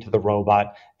incorporate it into the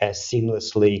robot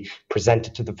seamlessly, present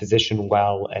it to the physician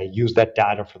well, use that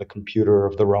data for the computer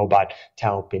of the robot to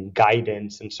help in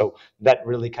guidance. And so that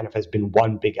really kind of has been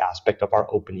one big aspect of our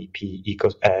OpenEP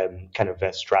kind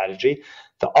of strategy.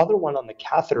 The other one on the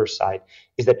catheter side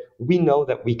is that we know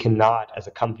that we cannot, as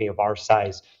a company of our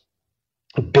size,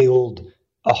 build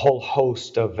a whole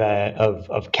host of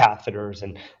catheters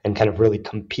and kind of really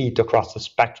compete across the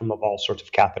spectrum of all sorts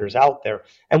of catheters out there.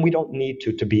 And we don't need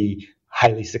to be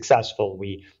highly successful.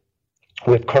 We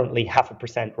have currently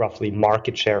 0.5% roughly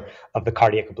market share of the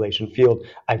cardiac ablation field.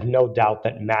 I've no doubt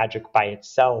that MAGIC by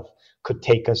itself could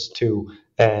take us to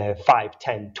 5,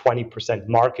 10, 20%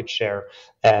 market share,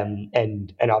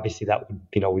 and obviously that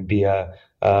would be a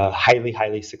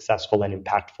highly successful and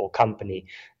impactful company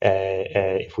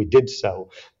if we did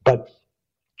so. But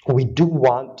we do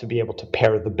want to be able to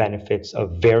pair the benefits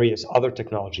of various other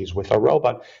technologies with our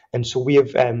robot, and so we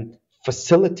have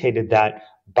facilitated that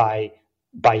by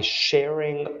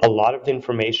sharing a lot of the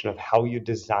information of how you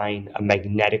design a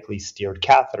magnetically steered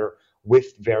catheter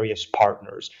with various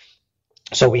partners.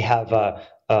 So we have a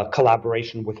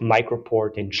collaboration with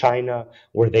Microport in China,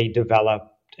 where they're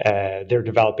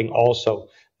developing also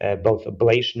both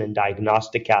ablation and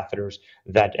diagnostic catheters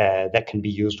that can be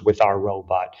used with our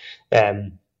robot.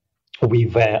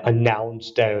 We've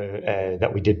announced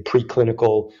that we did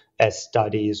preclinical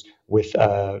studies with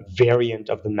a variant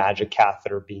of the MAGIC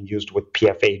catheter being used with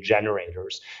PFA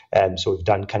generators. So we've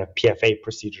done kind of PFA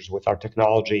procedures with our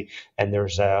technology, and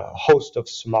there's a host of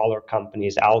smaller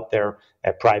companies out there,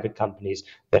 private companies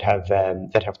that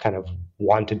have kind of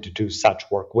wanted to do such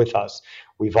work with us.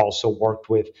 We've also worked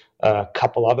with a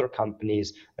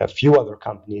few other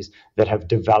companies that have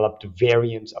developed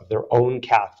variants of their own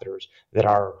catheters that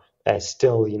are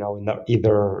still, in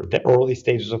either the early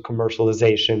stages of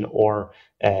commercialization or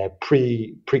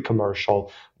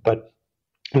pre-commercial, but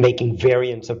making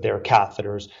variants of their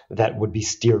catheters that would be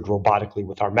steered robotically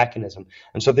with our mechanism.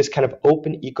 And so this kind of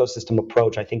open ecosystem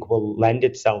approach, I think, will lend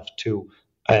itself to,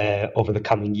 over the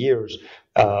coming years,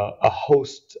 a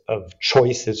host of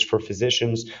choices for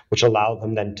physicians, which allow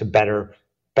them then to better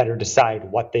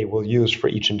decide what they will use for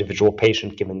each individual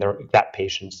patient, given that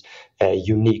patient's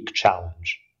unique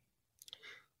challenge.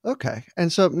 Okay.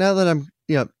 And so now that I'm,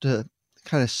 to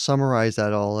kind of summarize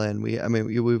that all in,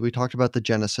 we talked about the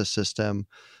Genesis system.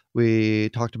 We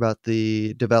talked about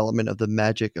the development of the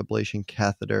MAGIC ablation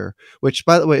catheter, which,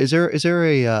 by the way, is there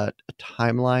a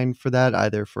timeline for that,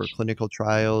 either for clinical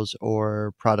trials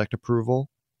or product approval?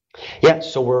 Yeah,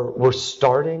 so we're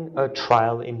starting a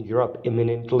trial in Europe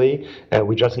imminently.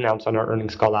 We just announced on our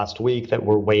earnings call last week that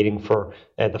we're waiting for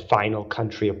the final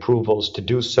country approvals to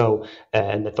do so,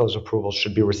 and that those approvals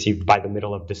should be received by the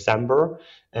middle of December.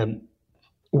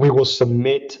 We will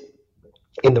submit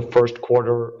in the first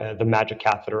quarter the MAGIC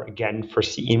catheter again for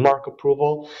CE mark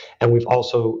approval. And we've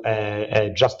also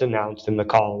just announced in the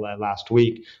call last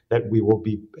week that we will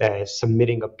be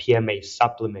submitting a PMA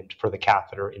supplement for the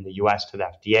catheter in the US to the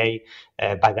FDA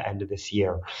by the end of this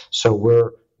year. So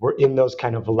we're in those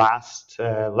kind of last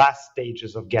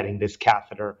stages of getting this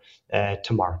catheter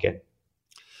to market.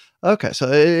 Okay,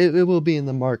 so it will be in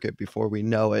the market before we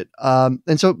know it.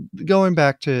 And so going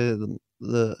back to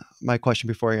my question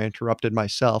before I interrupted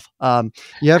myself,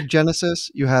 you have Genesis,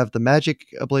 you have the MAGIC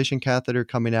ablation catheter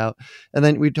coming out, and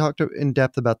then we talked in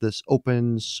depth about this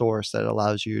open source that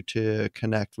allows you to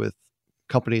connect with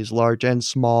companies large and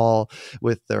small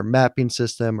with their mapping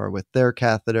system or with their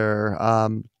catheter.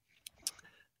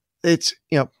 It's,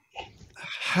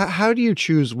 how do you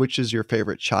choose which is your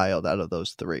favorite child out of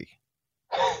those three?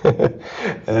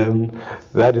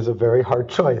 That is a very hard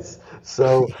choice.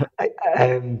 So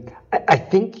I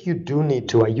think you do need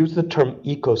to. I use the term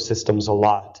ecosystems a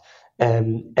lot.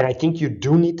 And I think you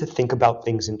do need to think about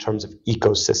things in terms of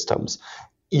ecosystems.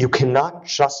 You cannot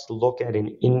just look at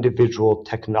an individual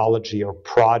technology or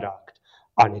product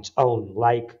on its own,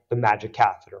 like the MAGIC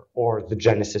catheter or the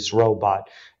Genesis robot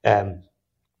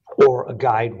or a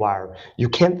guide wire. You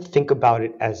can't think about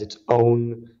it as its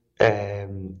own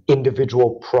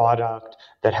individual product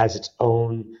that has its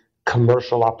own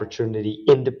commercial opportunity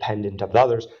independent of the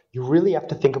others. You really have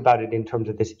to think about it in terms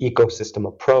of this ecosystem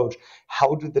approach.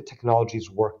 How do the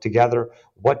technologies work together?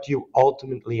 What do you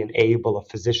ultimately enable a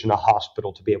physician, a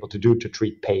hospital to be able to do to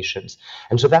treat patients?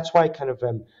 And so that's why kind of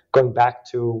going back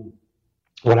to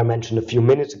what I mentioned a few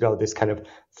minutes ago, this kind of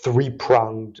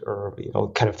three-pronged or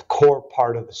kind of core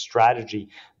part of the strategy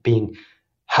being,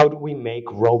 how do we make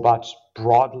robots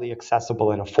broadly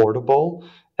accessible and affordable,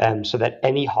 so that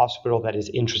any hospital that is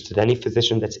interested, any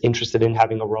physician that's interested in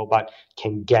having a robot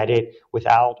can get it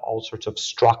without all sorts of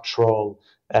structural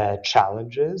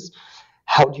challenges?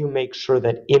 How do you make sure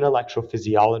that in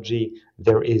electrophysiology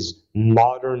there is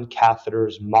modern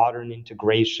catheters, modern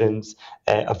integrations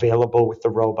available with the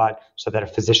robot so that a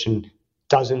physician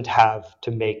doesn't have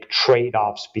to make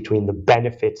trade-offs between the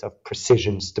benefits of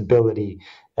precision, stability,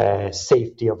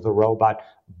 safety of the robot,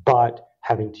 but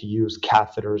having to use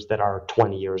catheters that are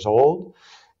 20 years old?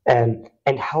 And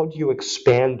how do you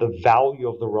expand the value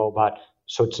of the robot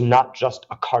so it's not just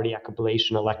a cardiac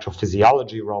ablation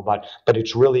electrophysiology robot, but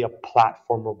it's really a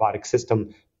platform robotic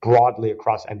system broadly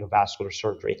across endovascular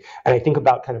surgery? And I think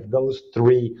about kind of those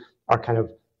three are kind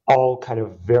of all kind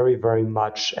of very, very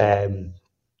much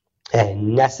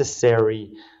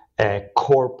necessary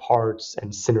core parts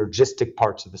and synergistic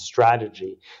parts of the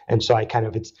strategy. And so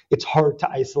it's hard to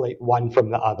isolate one from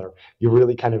the other. You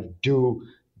really kind of do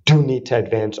need to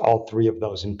advance all three of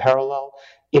those in parallel.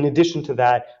 In addition to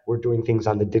that, we're doing things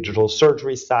on the digital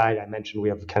surgery side. I mentioned we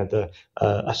have kind of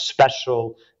a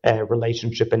special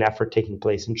relationship and effort taking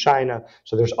place in China.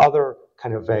 So there's other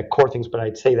kind of core things, but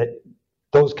I'd say that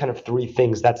those kind of three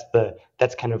things, that's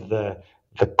kind of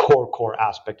the core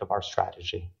aspect of our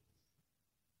strategy.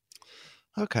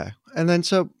 Okay. And then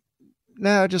so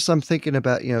now I'm thinking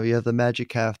about, you have the MAGIC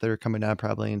catheter coming out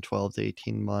probably in 12 to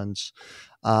 18 months.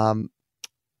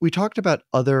 We talked about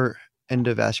other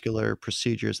endovascular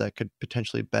procedures that could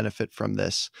potentially benefit from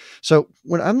this. So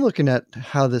when I'm looking at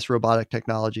how this robotic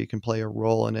technology can play a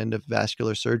role in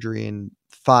endovascular surgery in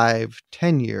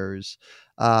 5-10 years,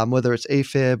 whether it's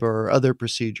AFib or other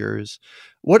procedures,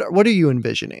 what are you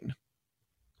envisioning?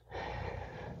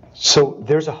 So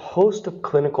there's a host of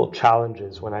clinical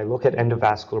challenges when I look at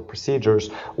endovascular procedures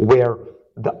where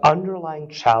the underlying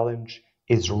challenge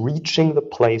is reaching the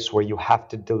place where you have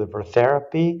to deliver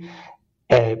therapy,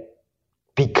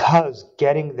 because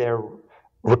getting there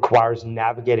requires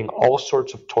navigating all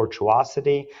sorts of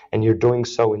tortuosity, and you're doing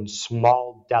so in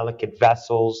small, delicate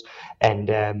vessels, and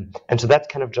so that's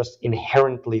kind of just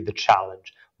inherently the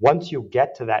challenge. Once you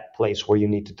get to that place where you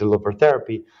need to deliver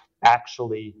therapy,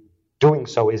 actually doing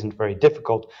so isn't very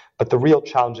difficult, but the real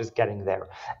challenge is getting there.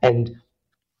 And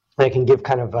I can give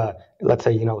kind of a, let's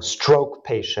say, stroke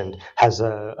patient has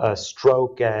a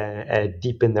stroke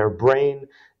deep in their brain.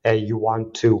 You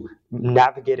want to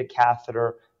navigate a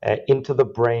catheter into the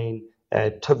brain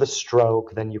to the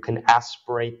stroke. Then you can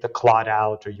aspirate the clot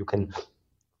out, or you can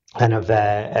kind of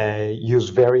use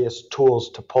various tools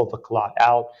to pull the clot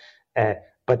out.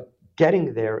 But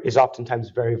getting there is oftentimes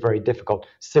very, very difficult.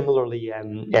 Similarly,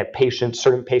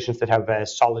 certain patients that have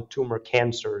solid tumor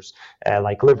cancers,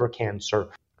 like liver cancer,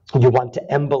 you want to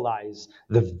embolize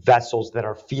the vessels that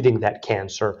are feeding that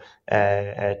cancer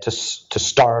to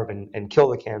starve and kill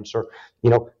the cancer.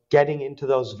 Getting into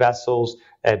those vessels,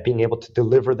 being able to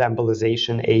deliver the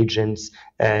embolization agents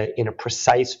in a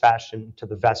precise fashion to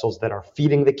the vessels that are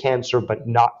feeding the cancer but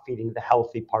not feeding the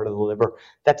healthy part of the liver,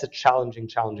 that's a challenging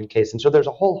case. And so there's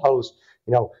a whole host,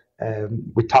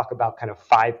 we talk about kind of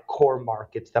 5 core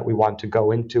markets that we want to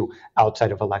go into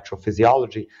outside of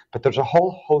electrophysiology, but there's a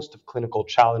whole host of clinical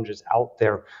challenges out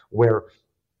there where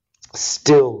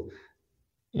still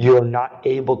you're not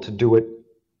able to do it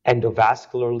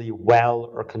endovascularly well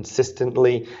or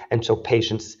consistently, and so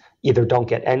patients either don't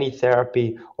get any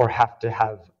therapy or have to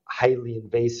have highly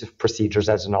invasive procedures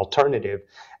as an alternative.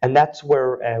 And that's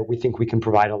where we think we can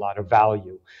provide a lot of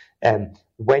value. And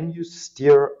when you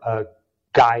steer a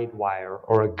guide wire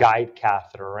or a guide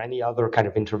catheter or any other kind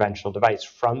of interventional device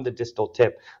from the distal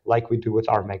tip, like we do with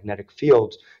our magnetic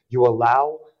fields, you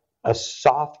allow a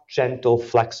soft, gentle,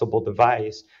 flexible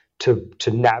device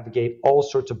to navigate all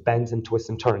sorts of bends and twists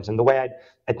and turns. And the way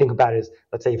I think about it is,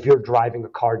 let's say if you're driving a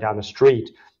car down a street,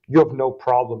 you have no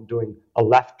problem doing a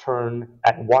left turn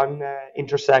at one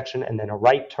intersection, and then a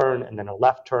right turn, and then a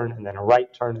left turn, and then a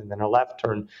right turn, and then a left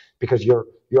turn, because you're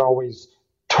always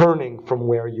turning from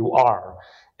where you are.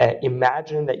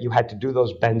 Imagine that you had to do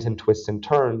those bends and twists and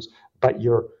turns, but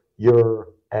you're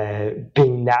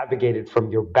being navigated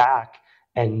from your back,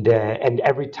 and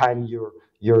every time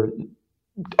you're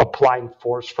applying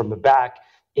force from the back,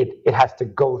 it has to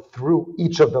go through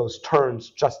each of those turns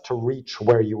just to reach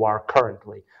where you are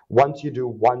currently. Once you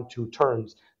do 1-2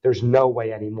 turns, there's no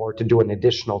way anymore to do an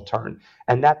additional turn.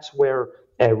 And that's where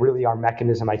really our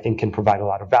mechanism, I think, can provide a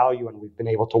lot of value. And we've been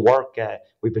able to work,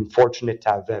 we've been fortunate to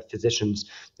have physicians,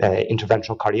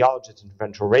 interventional cardiologists,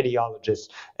 interventional radiologists,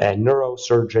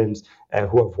 neurosurgeons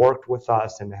who have worked with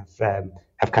us and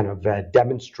have kind of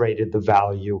demonstrated the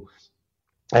value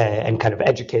and kind of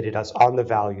educated us on the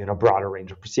value in a broader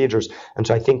range of procedures. And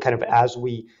so I think kind of as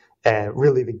we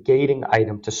really the gating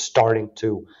item to starting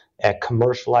to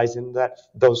commercialize in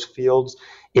those fields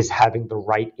is having the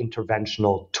right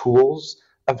interventional tools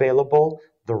available,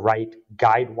 the right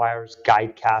guide wires,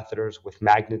 guide catheters with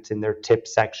magnets in their tip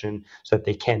section so that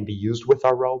they can be used with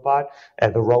our robot.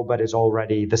 The robot is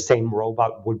already, the same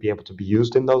robot would be able to be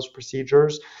used in those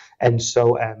procedures. And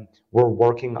so we're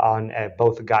working on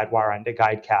both a guide wire and a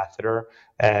guide catheter.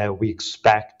 We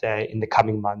expect in the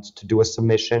coming months to do a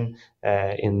submission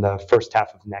in the first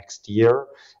half of next year.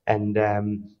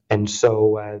 And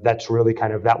so that's really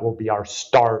kind of, that will be our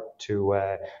start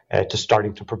to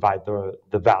starting to provide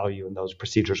the value in those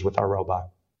procedures with our robot.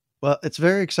 Well, it's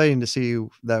very exciting to see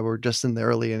that we're just in the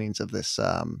early innings of this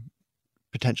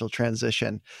potential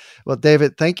transition. Well,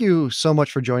 David, thank you so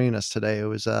much for joining us today.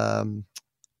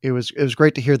 It was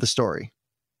great to hear the story.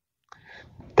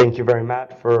 Thank you very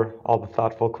much for all the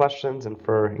thoughtful questions and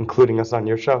for including us on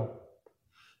your show.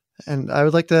 And I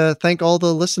would like to thank all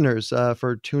the listeners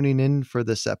for tuning in for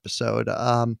this episode.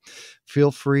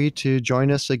 Feel free to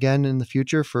join us again in the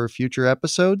future for future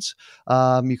episodes.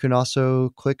 You can also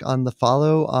click on the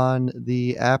follow on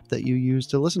the app that you use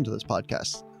to listen to this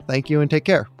podcast. Thank you and take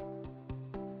care.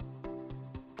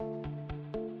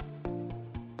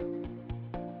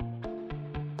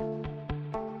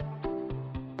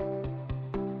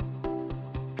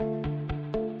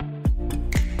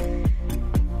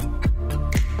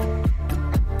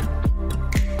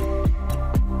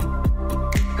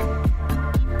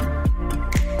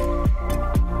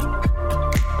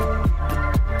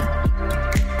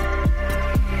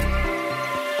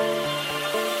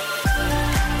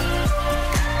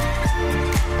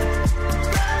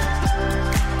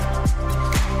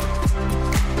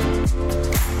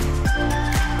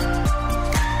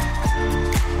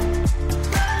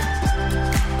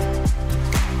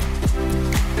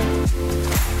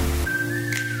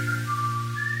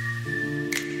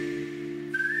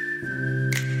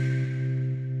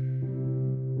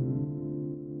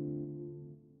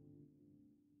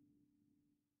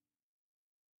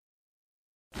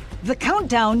 The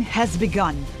countdown has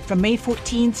begun. From May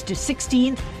 14th to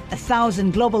 16th,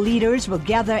 1,000 global leaders will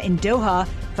gather in Doha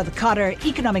for the Qatar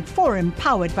Economic Forum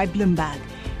powered by Bloomberg.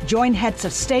 Join heads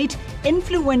of state,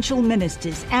 influential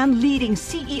ministers, and leading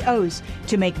CEOs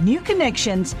to make new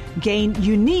connections, gain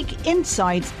unique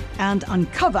insights, and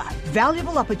uncover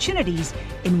valuable opportunities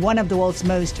in one of the world's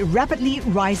most rapidly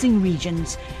rising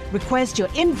regions. Request your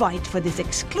invite for this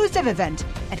exclusive event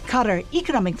at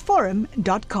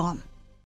QatarEconomicForum.com.